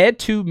 Head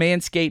to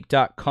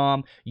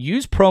manscaped.com.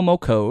 Use promo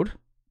code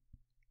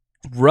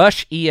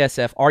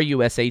RUSHESF,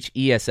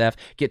 RUSHESF.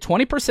 Get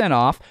 20%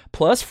 off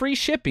plus free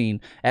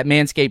shipping at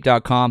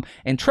manscaped.com.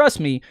 And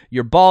trust me,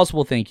 your balls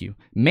will thank you.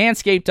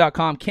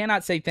 Manscaped.com.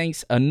 Cannot say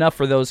thanks enough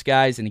for those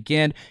guys. And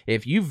again,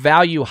 if you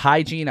value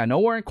hygiene, I know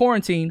we're in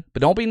quarantine,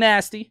 but don't be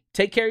nasty.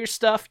 Take care of your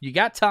stuff. You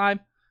got time.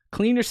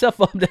 Clean yourself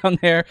up down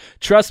there.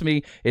 Trust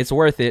me, it's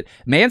worth it.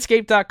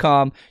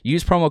 Manscaped.com.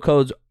 Use promo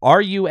codes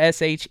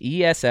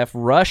RUSHESF,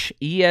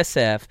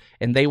 RUSHESF,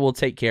 and they will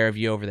take care of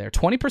you over there.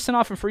 20%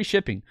 off and free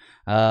shipping.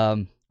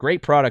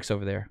 Great products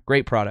over there.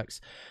 Great products.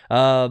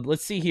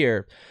 Let's see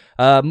here.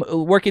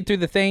 Working through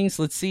the things.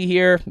 Let's see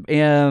here.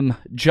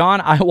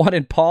 John, I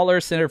wanted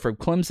Pollard, center from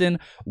Clemson.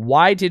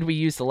 Why did we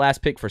use the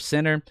last pick for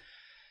center?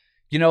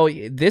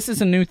 This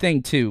is a new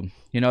thing too.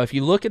 If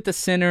you look at the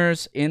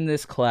centers in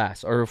this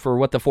class, or for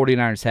what the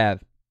 49ers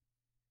have,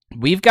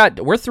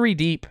 we're 3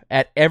 deep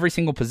at every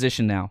single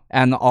position now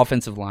on the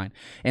offensive line.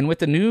 And with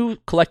the new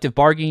collective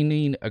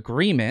bargaining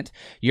agreement,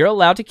 you're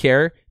allowed to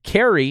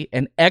carry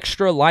an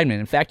extra lineman.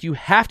 In fact, you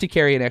have to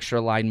carry an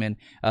extra lineman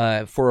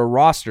for a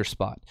roster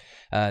spot.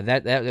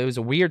 That was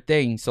a weird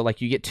thing. So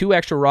you get 2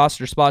 extra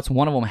roster spots.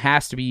 One of them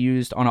has to be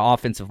used on an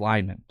offensive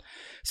lineman.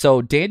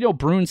 So Daniel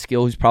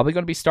Brunskill, who's probably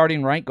going to be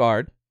starting right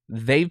guard,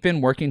 they've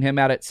been working him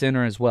out at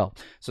center as well.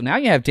 So now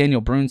you have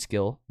Daniel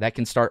Brunskill that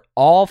can start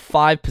all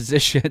 5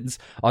 positions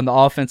on the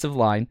offensive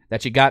line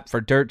that you got for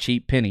dirt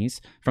cheap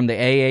pennies from the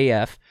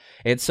AAF.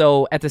 And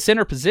so at the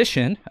center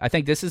position, I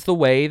think this is the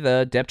way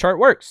the depth chart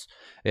works.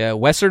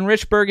 Western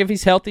Richburg, if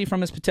he's healthy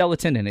from his patella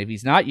tendon. If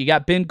he's not, you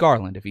got Ben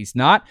Garland. If he's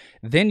not,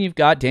 then you've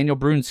got Daniel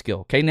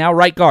Brunskill. Okay, now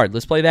right guard.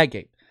 Let's play that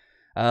game.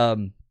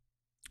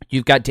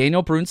 You've got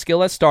Daniel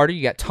Brunskill as starter.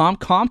 You got Tom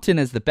Compton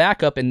as the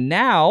backup. And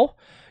now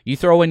you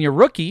throw in your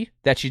rookie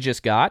that you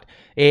just got,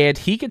 and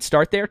he could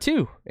start there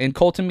too, and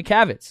Colton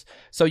McCavitz.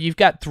 So you've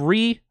got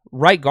 3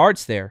 right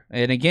guards there.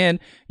 And again,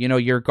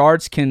 your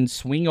guards can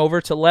swing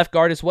over to left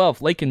guard as well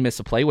if Lake can miss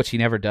a play, which he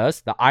never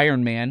does, the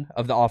Iron Man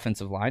of the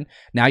offensive line.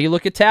 Now you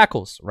look at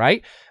tackles,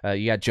 right?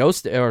 You got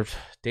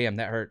damn,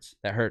 that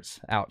hurts.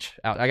 Ouch.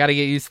 I got to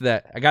get used to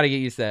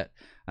that.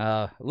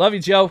 Love you,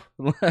 Joe.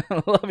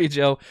 Love you,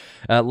 Joe.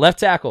 Left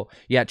tackle.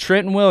 Yeah,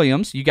 Trenton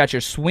Williams. You got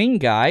your swing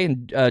guy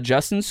and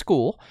Justin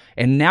School,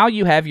 and now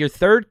you have your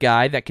third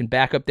guy that can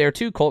back up there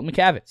too, Colton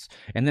McCavitz.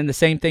 And then the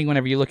same thing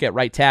whenever you look at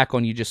right tackle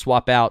and you just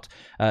swap out.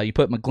 You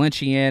put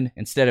McGlinchey in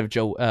instead of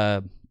Joe.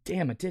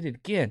 Damn, I did it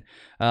again.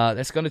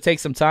 That's going to take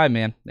some time,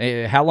 man.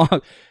 How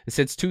long?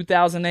 Since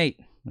 2008.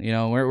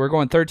 We're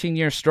going 13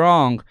 years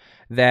strong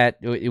that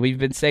we've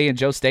been saying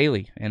Joe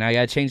Staley, and I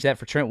got to change that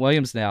for Trent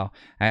Williams now.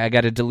 I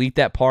got to delete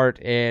that part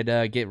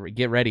and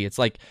get ready. It's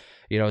like,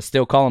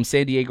 still call them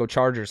San Diego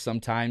Chargers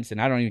sometimes,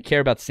 and I don't even care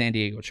about the San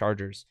Diego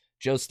Chargers.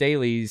 Joe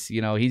Staley's,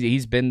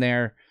 he's been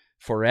there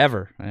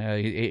forever.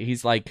 He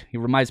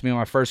reminds me of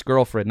my first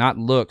girlfriend, not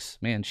looks.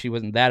 Man, she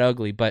wasn't that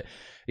ugly, but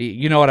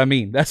you know what I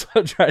mean. That's what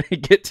I'm trying to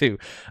get to.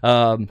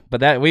 But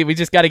that we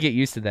just got to get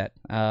used to that.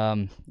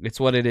 It's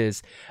what it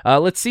is.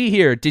 Let's see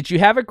here. Did you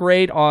have a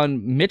grade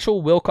on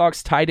Mitchell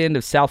Wilcox, tight end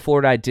of South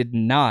Florida? I did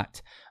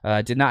not.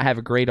 Did not have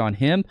a grade on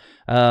him.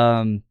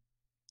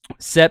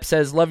 Sep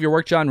says, love your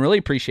work, John. Really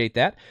appreciate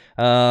that.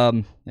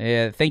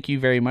 Thank you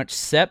very much,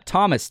 Sep.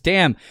 Thomas,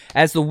 damn,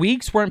 as the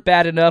weeks weren't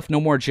bad enough,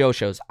 no more Joe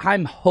shows.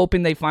 I'm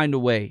hoping they find a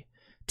way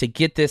to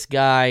get this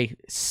guy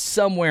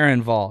somewhere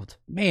involved.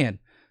 Man,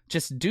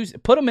 just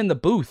put him in the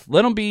booth.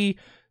 Let him be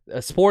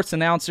a sports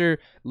announcer.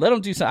 Let him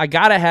do something. I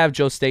got to have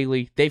Joe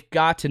Staley. They've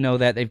got to know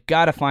that. They've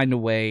got to find a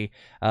way.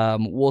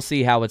 We'll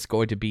see how it's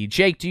going to be.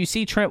 Jake, do you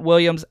see Trent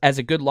Williams as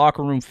a good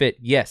locker room fit?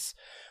 Yes.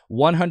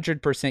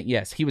 100%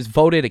 yes. He was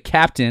voted a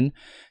captain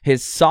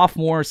his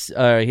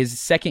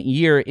second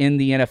year in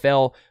the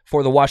NFL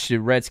for the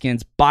Washington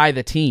Redskins by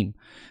the team.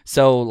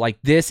 So,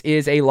 this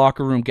is a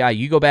locker room guy.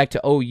 You go back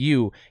to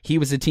OU, he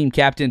was a team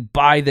captain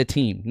by the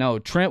team. No,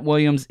 Trent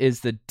Williams is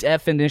the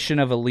definition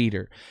of a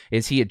leader.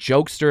 Is he a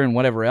jokester and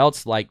whatever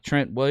else like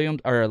Trent Williams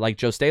or like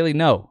Joe Staley?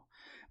 No.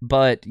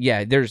 But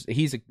yeah,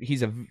 he's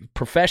a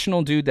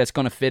professional dude that's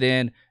going to fit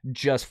in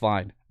just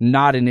fine.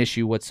 Not an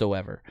issue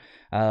whatsoever.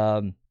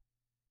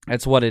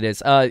 That's what it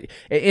is.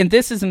 And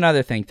this is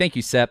another thing. Thank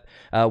you, Sep.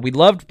 We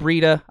loved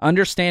Breida.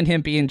 Understand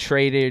him being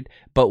traded,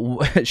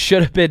 but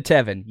should have been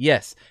Tevin.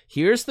 Yes.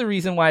 Here's the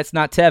reason why it's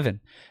not Tevin.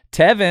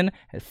 Tevin,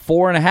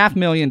 $4.5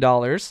 million.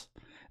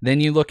 Then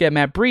you look at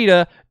Matt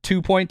Breida,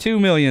 $2.2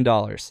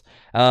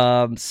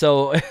 million.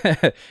 So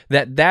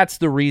that's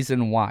the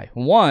reason why.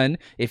 One,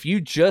 if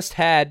you just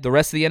had the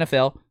rest of the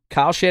NFL,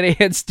 Kyle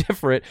Shanahan's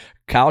different.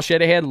 Kyle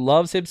Shanahan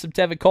loves him some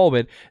Tevin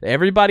Coleman.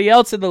 Everybody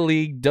else in the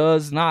league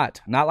does not.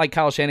 Not like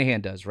Kyle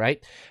Shanahan does,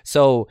 right?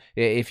 So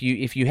if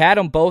you had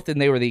them both and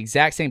they were the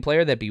exact same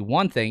player, that'd be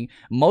one thing.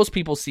 Most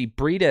people see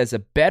Breida as a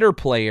better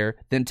player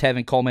than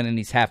Tevin Coleman, and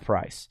he's half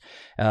price.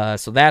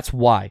 So that's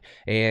why.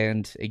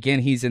 And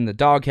again, he's in the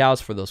doghouse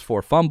for those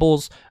 4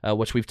 fumbles,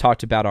 which we've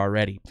talked about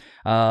already.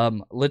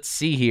 Let's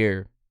see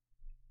here.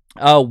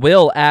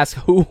 Will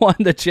asks, who won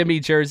the Jimmy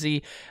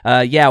jersey?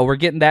 Yeah, we're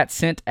getting that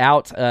sent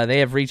out. They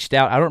have reached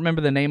out. I don't remember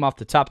the name off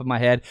the top of my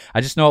head.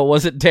 I just know it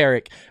wasn't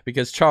Derek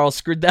because Charles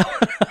screwed that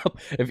one up.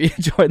 If you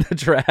enjoyed the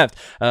draft,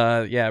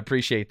 yeah,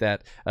 appreciate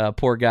that.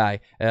 Poor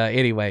guy.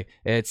 Anyway,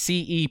 it's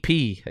CEP.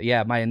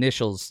 Yeah, my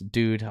initials,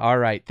 dude. All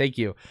right, thank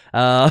you.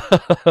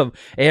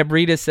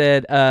 Ambrita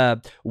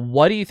said,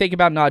 what do you think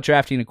about not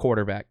drafting a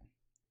quarterback?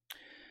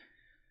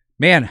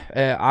 Man,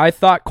 I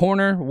thought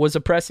corner was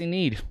a pressing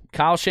need.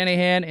 Kyle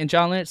Shanahan and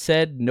John Lynch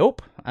said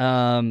nope.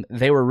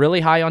 They were really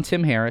high on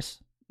Tim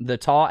Harris, the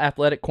tall,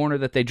 athletic corner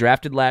that they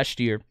drafted last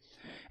year.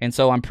 And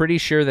so I'm pretty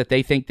sure that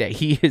they think that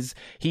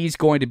he's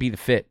going to be the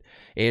fit.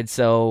 And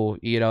so,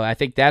 I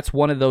think that's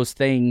one of those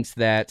things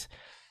that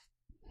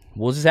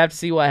we'll just have to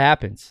see what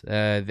happens.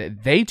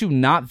 They do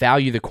not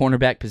value the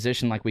cornerback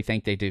position like we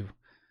think they do.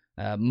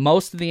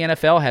 Most of the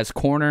NFL has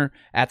corner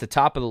at the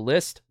top of the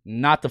list,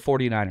 not the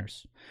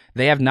 49ers.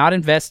 They have not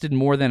invested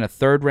more than a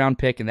 3rd-round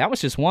pick, and that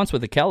was just once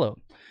with Akello.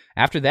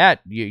 After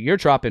that, you're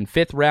dropping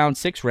 5th round,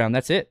 6th round.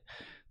 That's it.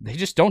 They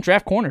just don't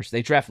draft corners.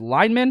 They draft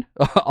linemen,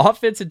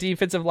 offensive,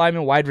 defensive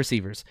linemen, wide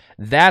receivers.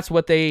 That's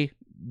what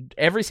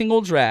every single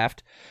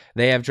draft,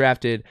 they have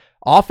drafted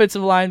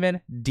offensive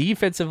linemen,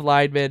 defensive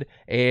linemen,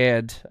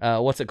 and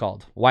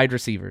wide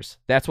receivers.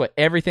 That's what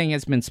everything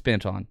has been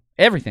spent on.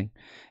 Everything.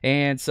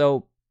 And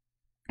so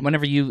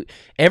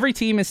every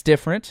team is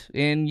different,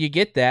 and you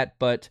get that,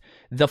 but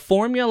the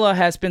formula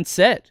has been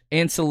set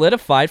and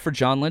solidified for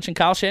John Lynch and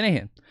Kyle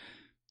Shanahan.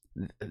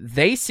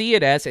 They see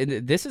it as,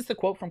 and this is the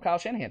quote from Kyle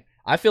Shanahan,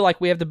 I feel like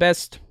we have the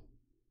best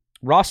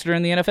roster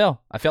in the NFL.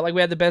 I felt like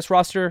we had the best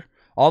roster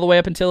all the way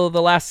up until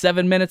the last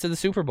 7 minutes of the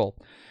Super Bowl.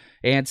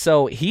 And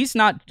so he's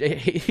not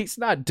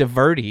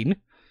diverting.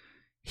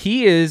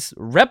 He is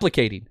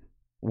replicating.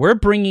 We're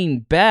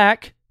bringing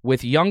back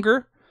with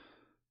younger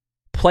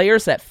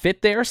players that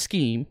fit their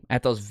scheme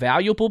at those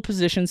valuable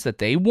positions that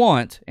they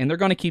want, and they're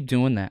going to keep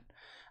doing that.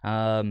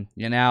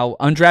 Now,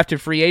 undrafted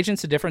free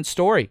agents, a different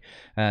story.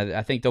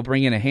 I think they'll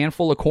bring in a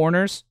handful of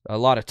corners, a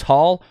lot of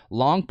tall,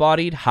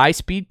 long-bodied,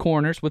 high-speed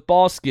corners with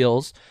ball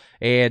skills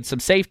and some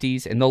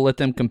safeties, and they'll let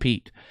them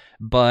compete.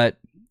 But,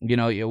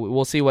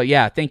 we'll see what,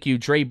 thank you,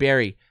 Dre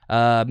Berry.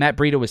 Matt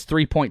Breida was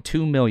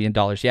 $3.2 million.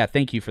 Yeah,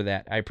 thank you for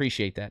that. I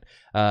appreciate that.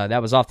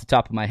 That was off the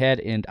top of my head,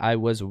 and I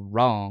was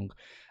wrong.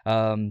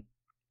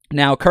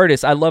 Now,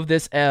 Curtis, I love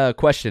this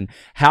question.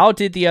 How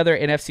did the other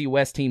NFC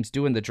West teams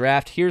do in the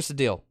draft? Here's the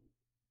deal.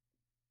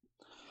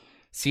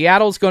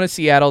 Seattle's going to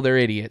Seattle. They're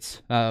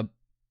idiots.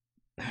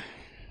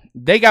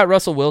 They got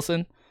Russell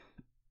Wilson,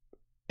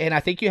 and I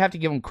think you have to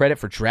give them credit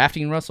for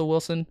drafting Russell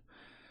Wilson.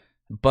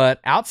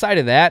 But outside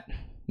of that,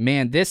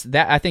 man,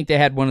 I think they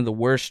had one of the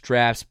worst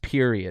drafts,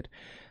 period.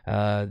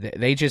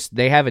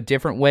 They have a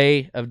different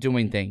way of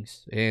doing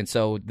things, and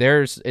so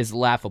theirs is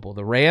laughable.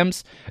 The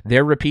Rams,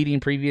 they're repeating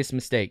previous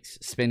mistakes,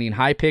 spending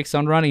high picks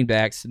on running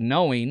backs,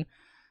 knowing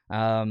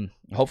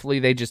hopefully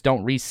they just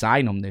don't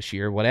re-sign them this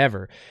year,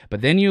 whatever.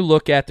 But then you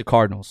look at the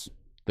Cardinals.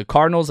 The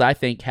Cardinals, I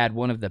think, had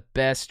one of the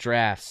best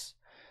drafts,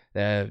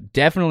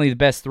 definitely the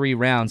best 3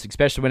 rounds,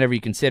 especially whenever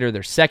you consider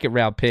their second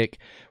round pick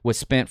was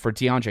spent for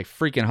DeAndre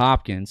freaking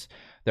Hopkins.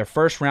 Their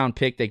first round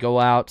pick, they go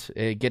out,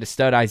 get a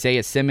stud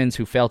Isaiah Simmons,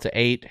 who fell to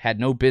 8,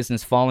 had no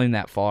business falling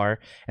that far.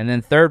 And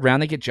then third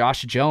round, they get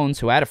Josh Jones,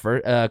 who had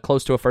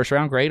close to a first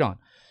round grade on.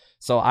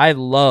 So I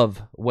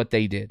love what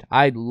they did.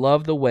 I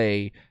love the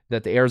way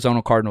that the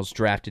Arizona Cardinals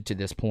drafted to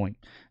this point.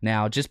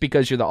 Now, just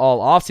because you're the all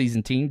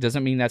offseason team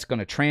doesn't mean that's going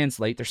to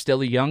translate. They're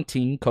still a young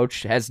team.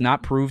 Coach has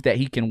not proved that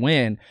he can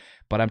win.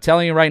 But I'm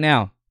telling you right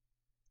now,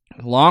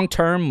 long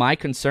term, my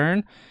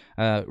concern,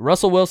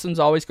 Russell Wilson's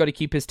always got to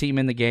keep his team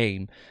in the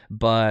game.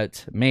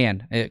 But,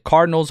 man,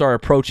 Cardinals are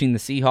approaching the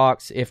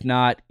Seahawks, if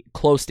not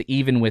close to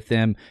even with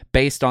them,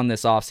 based on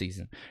this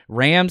offseason.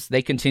 Rams,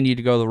 they continue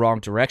to go the wrong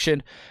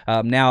direction.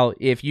 Now,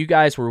 if you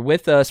guys were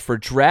with us for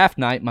draft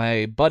night,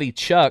 my buddy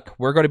Chuck,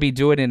 we're going to be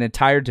doing an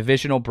entire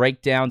divisional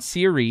breakdown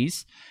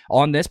series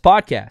on this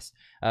podcast.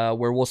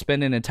 Where we'll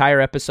spend an entire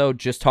episode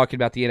just talking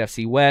about the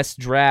NFC West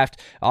draft,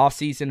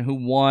 offseason, who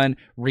won,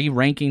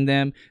 re-ranking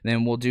them.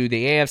 Then we'll do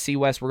the AFC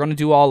West. We're going to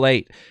do all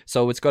 8.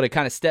 So it's going to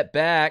kind of step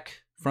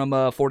back from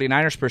a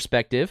 49ers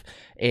perspective,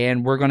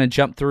 and we're going to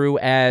jump through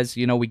as,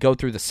 we go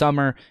through the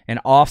summer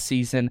and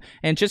offseason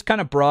and just kind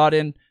of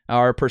broaden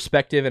our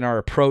perspective and our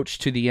approach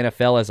to the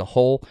NFL as a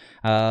whole.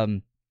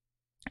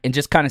 And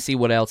just kind of see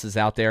what else is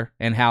out there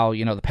and how,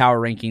 the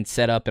power rankings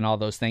set up and all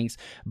those things.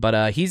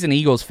 But he's an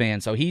Eagles fan,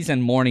 so he's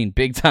in mourning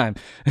big time.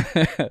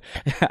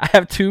 I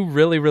have 2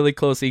 really, really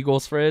close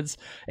Eagles friends,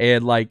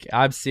 and,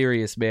 I'm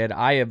serious, man.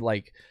 I am,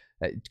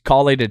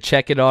 calling to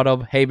check it on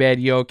them. Hey, man,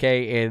 you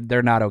okay? And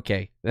they're not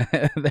okay.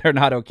 They're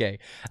not okay.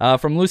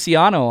 From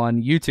Luciano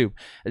on YouTube.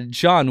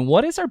 John,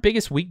 what is our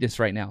biggest weakness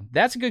right now?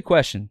 That's a good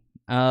question.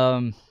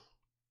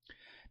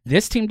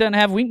 This team doesn't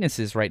have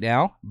weaknesses right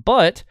now,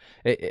 but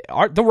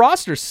the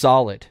roster's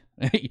solid.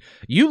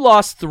 You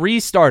lost 3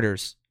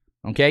 starters,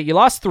 okay? You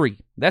lost 3.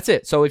 That's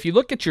it. So if you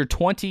look at your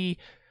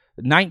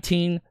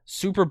 2019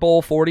 Super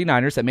Bowl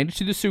 49ers that made it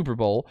to the Super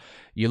Bowl,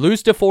 you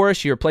lose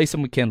DeForest, you replace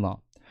him with Kinlaw.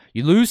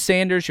 You lose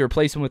Sanders, you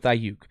replace him with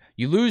Ayuk.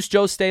 You lose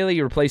Joe Staley,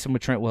 you replace him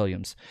with Trent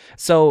Williams.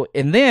 So,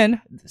 and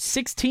then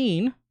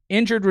 16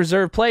 injured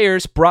reserve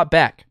players brought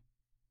back.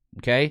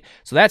 Okay,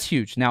 so that's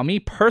huge. Now, me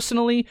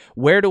personally,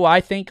 where do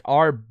I think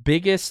our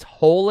biggest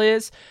hole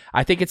is?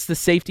 I think it's the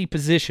safety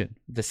position.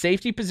 The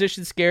safety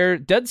position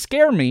does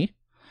scare me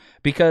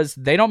because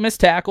they don't miss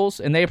tackles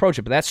and they approach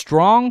it. But that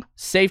strong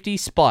safety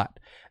spot,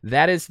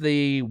 that is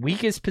the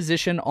weakest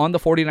position on the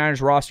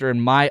 49ers roster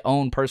in my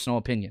own personal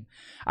opinion.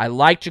 I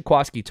like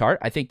Jaquiski Tartt.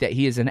 I think that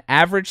he is an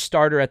average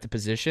starter at the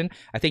position.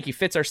 I think he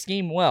fits our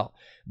scheme well.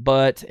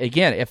 But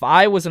again, if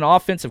I was an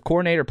offensive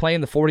coordinator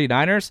playing the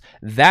 49ers,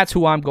 that's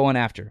who I'm going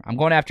after. I'm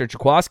going after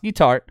Jaquiski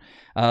Tartt.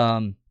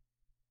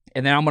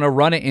 And then I'm going to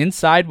run it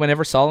inside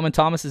whenever Solomon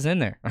Thomas is in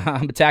there.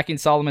 I'm attacking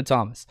Solomon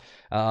Thomas.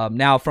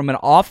 Now, from an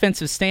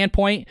offensive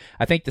standpoint,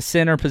 I think the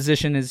center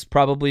position is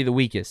probably the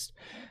weakest.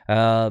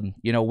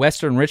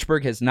 Western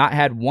Richburg has not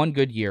had one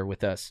good year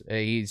with us.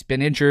 He's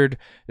been injured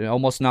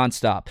almost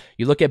nonstop.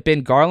 You look at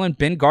Ben Garland.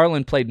 Ben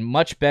Garland played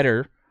much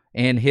better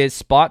in his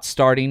spot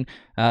starting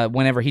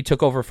whenever he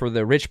took over for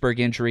the Richburg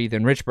injury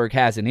than Richburg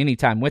has in any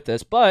time with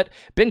us. But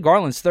Ben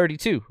Garland's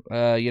 32.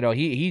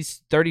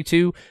 He's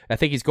 32. I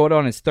think he's going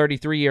on his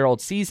 33-year-old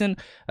season.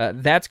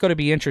 That's going to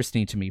be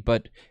interesting to me.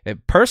 But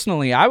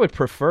personally, I would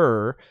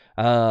prefer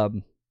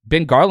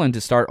Ben Garland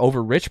to start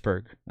over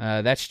Richburg.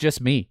 That's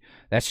just me.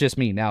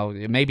 Now,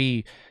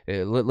 maybe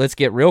let's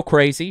get real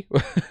crazy.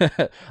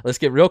 Let's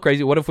get real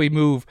crazy. What if we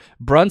move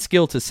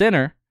Brunskill to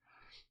center?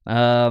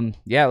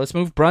 Let's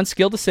move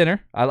Brunskill to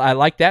center. I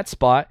like that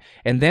spot.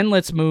 And then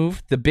let's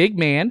move the big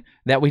man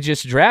that we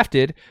just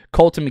drafted,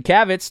 Colton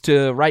McCavitz,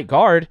 to right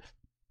guard.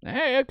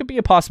 It could be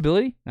a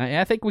possibility.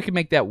 I think we can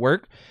make that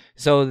work.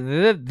 So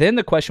then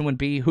the question would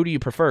be, who do you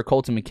prefer?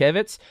 Colton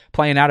McKivitz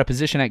playing out of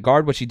position at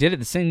guard, which he did at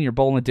the Senior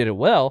Bowl and did it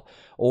well,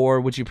 or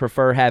would you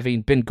prefer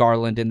having Ben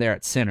Garland in there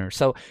at center?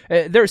 So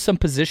there's some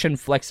position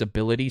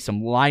flexibility,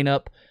 some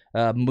lineup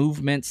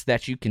movements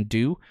that you can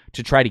do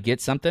to try to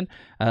get something.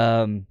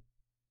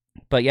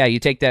 But yeah, you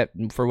take that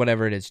for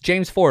whatever it is.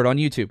 James Ford on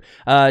YouTube.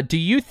 Do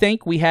you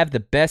think we have the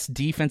best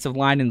defensive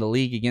line in the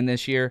league again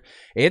this year?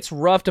 It's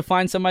rough to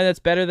find somebody that's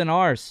better than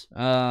ours.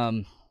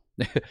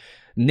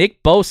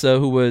 Nick Bosa,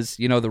 who was,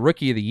 the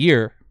rookie of the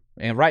year,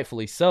 and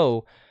rightfully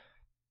so,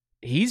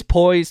 he's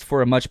poised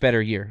for a much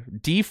better year.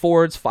 Dee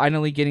Ford's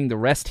finally getting the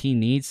rest he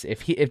needs.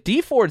 If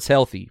Dee Ford's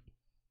healthy,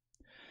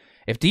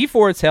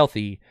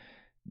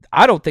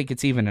 I don't think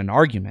it's even an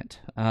argument.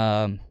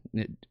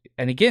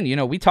 And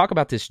again, we talk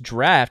about this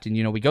draft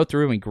and, we go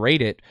through and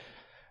grade it.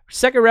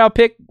 Second round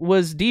pick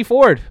was Dee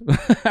Ford.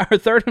 Our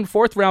third and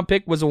fourth round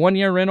pick was a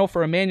 1-year rental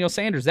for Emmanuel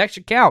Sanders. That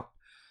should count.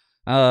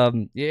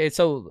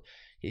 So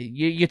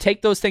you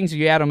take those things,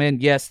 you add them in.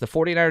 Yes, the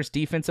 49ers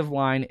defensive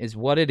line is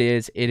what it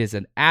is. It is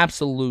an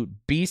absolute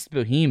beast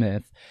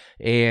behemoth.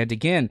 And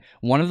again,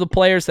 one of the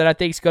players that I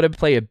think is going to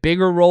play a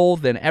bigger role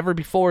than ever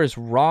before is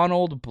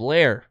Ronald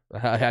Blair.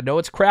 I know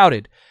it's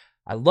crowded.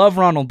 I love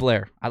Ronald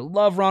Blair.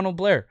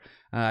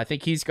 I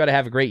think he's got to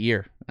have a great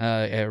year.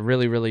 I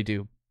really, really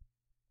do.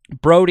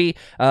 Brody,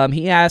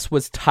 he asked,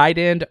 was tight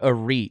end a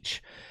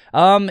reach?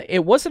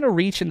 It wasn't a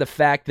reach in the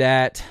fact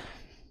that,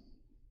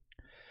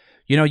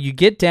 you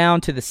get down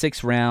to the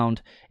 6th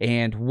round,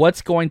 and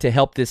what's going to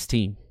help this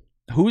team?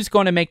 Who's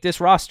going to make this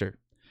roster?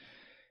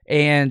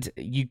 And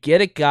you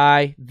get a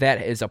guy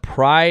that is a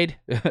tried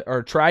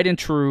and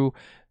true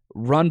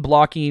run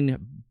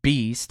blocking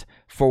beast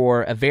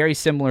for a very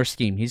similar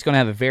scheme. He's going to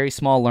have a very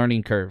small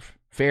learning curve.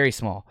 Very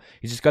small.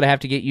 He's just going to have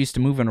to get used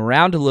to moving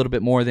around a little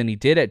bit more than he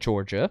did at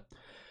Georgia.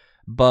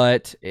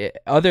 But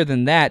other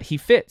than that, he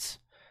fits.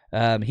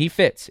 And,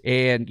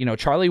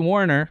 Charlie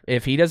Warner,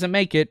 if he doesn't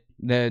make it,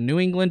 the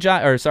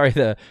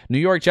New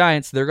York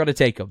Giants, they're going to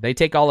take him. They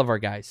take all of our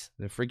guys.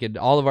 They're freaking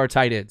all of our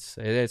tight ends.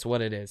 It's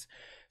what it is.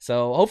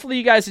 So hopefully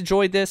you guys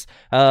enjoyed this.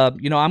 I'm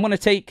going to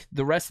take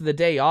the rest of the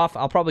day off.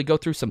 I'll probably go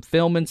through some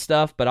film and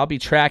stuff, but I'll be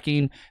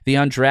tracking the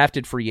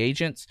undrafted free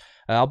agents.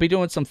 I'll be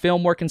doing some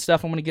film work and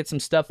stuff. I'm going to get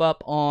some stuff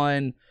up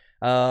on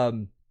our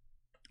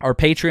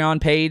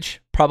Patreon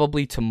page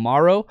probably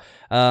tomorrow.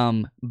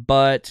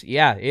 But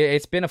yeah,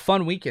 it's been a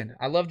fun weekend.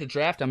 I love the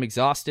draft. I'm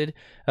exhausted,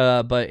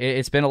 but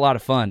it's been a lot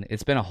of fun.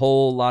 It's been a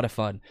whole lot of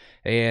fun.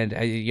 And,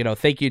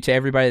 thank you to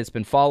everybody that's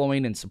been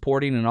following and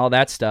supporting and all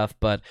that stuff.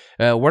 But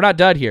we're not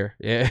done here.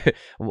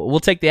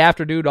 We'll take the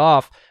afternoon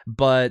off.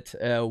 But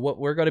what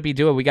we're going to be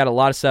doing, we got a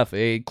lot of stuff,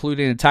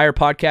 including an entire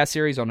podcast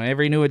series on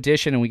every new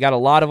edition. And we got a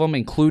lot of them,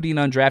 including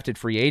undrafted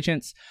free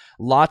agents.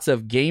 Lots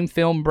of game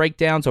film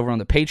breakdowns over on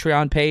the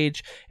Patreon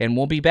page. And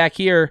we'll be back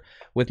here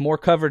with more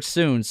coverage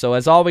soon. So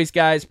as always,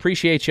 guys,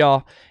 appreciate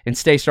y'all, and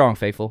stay strong,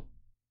 faithful.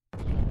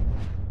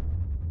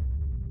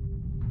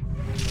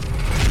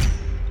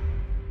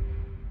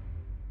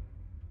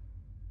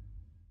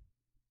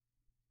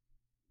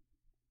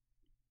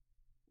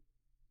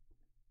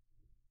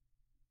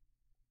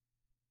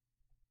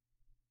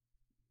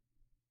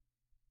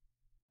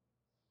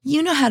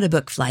 You know how to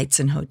book flights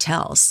and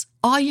hotels.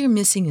 All you're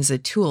missing is a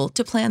tool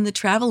to plan the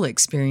travel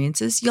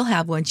experiences you'll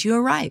have once you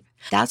arrive.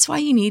 That's why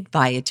you need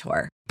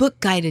Viator. Book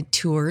guided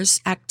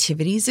tours,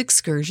 activities,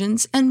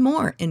 excursions, and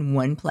more in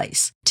one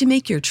place to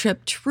make your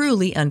trip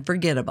truly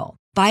unforgettable.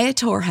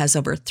 Viator has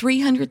over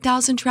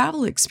 300,000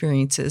 travel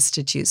experiences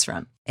to choose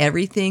from.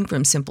 Everything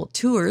from simple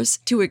tours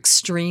to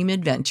extreme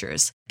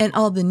adventures and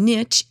all the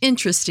niche,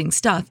 interesting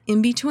stuff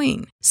in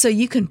between. So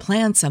you can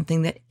plan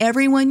something that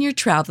everyone you're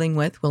traveling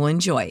with will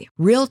enjoy.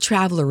 Real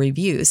traveler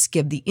reviews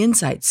give the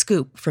inside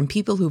scoop from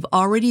people who've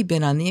already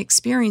been on the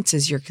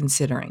experiences you're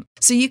considering.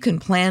 So you can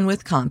plan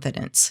with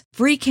confidence.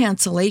 Free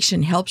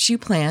cancellation helps you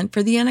plan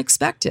for the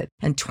unexpected.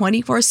 And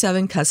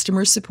 24/7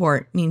 customer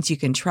support means you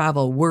can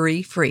travel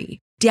worry-free.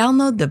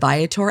 Download the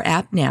Viator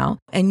app now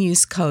and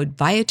use code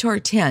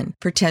Viator10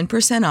 for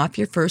 10% off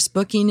your first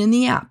booking in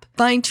the app.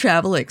 Find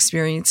travel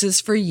experiences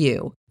for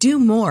you. Do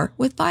more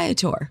with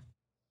Viator.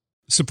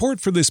 Support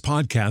for this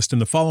podcast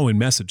and the following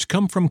message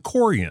come from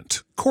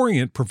Corient.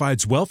 Corient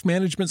provides wealth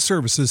management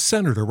services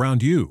centered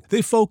around you.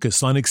 They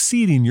focus on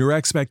exceeding your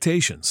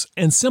expectations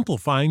and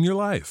simplifying your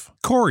life.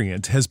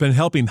 Corient has been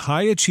helping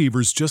high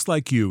achievers just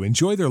like you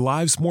enjoy their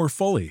lives more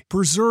fully,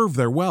 preserve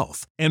their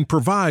wealth, and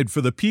provide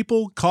for the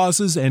people,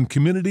 causes, and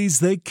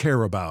communities they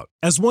care about.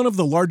 As one of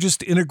the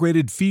largest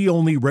integrated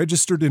fee-only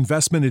registered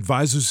investment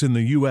advisors in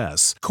the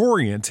U.S.,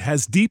 Corient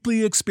has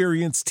deeply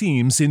experienced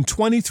teams in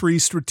 23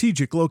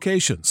 strategic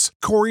locations.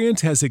 Corient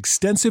has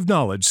extensive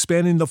knowledge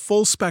spanning the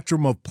full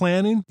spectrum of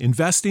planning,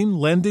 investing,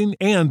 lending,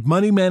 and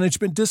money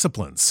management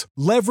disciplines.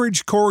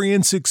 Leverage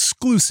Corient's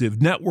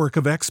exclusive network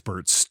of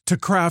experts to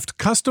craft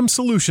custom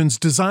solutions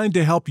designed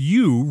to help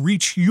you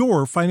reach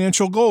your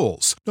financial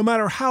goals, no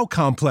matter how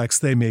complex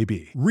they may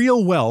be.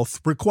 Real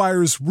wealth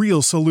requires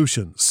real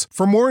solutions.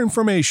 For more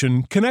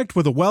information, connect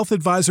with a wealth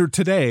advisor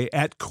today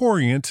at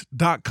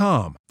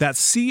Corient.com.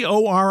 That's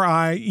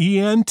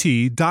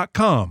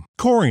Corient.com.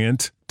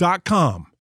 Corient.com.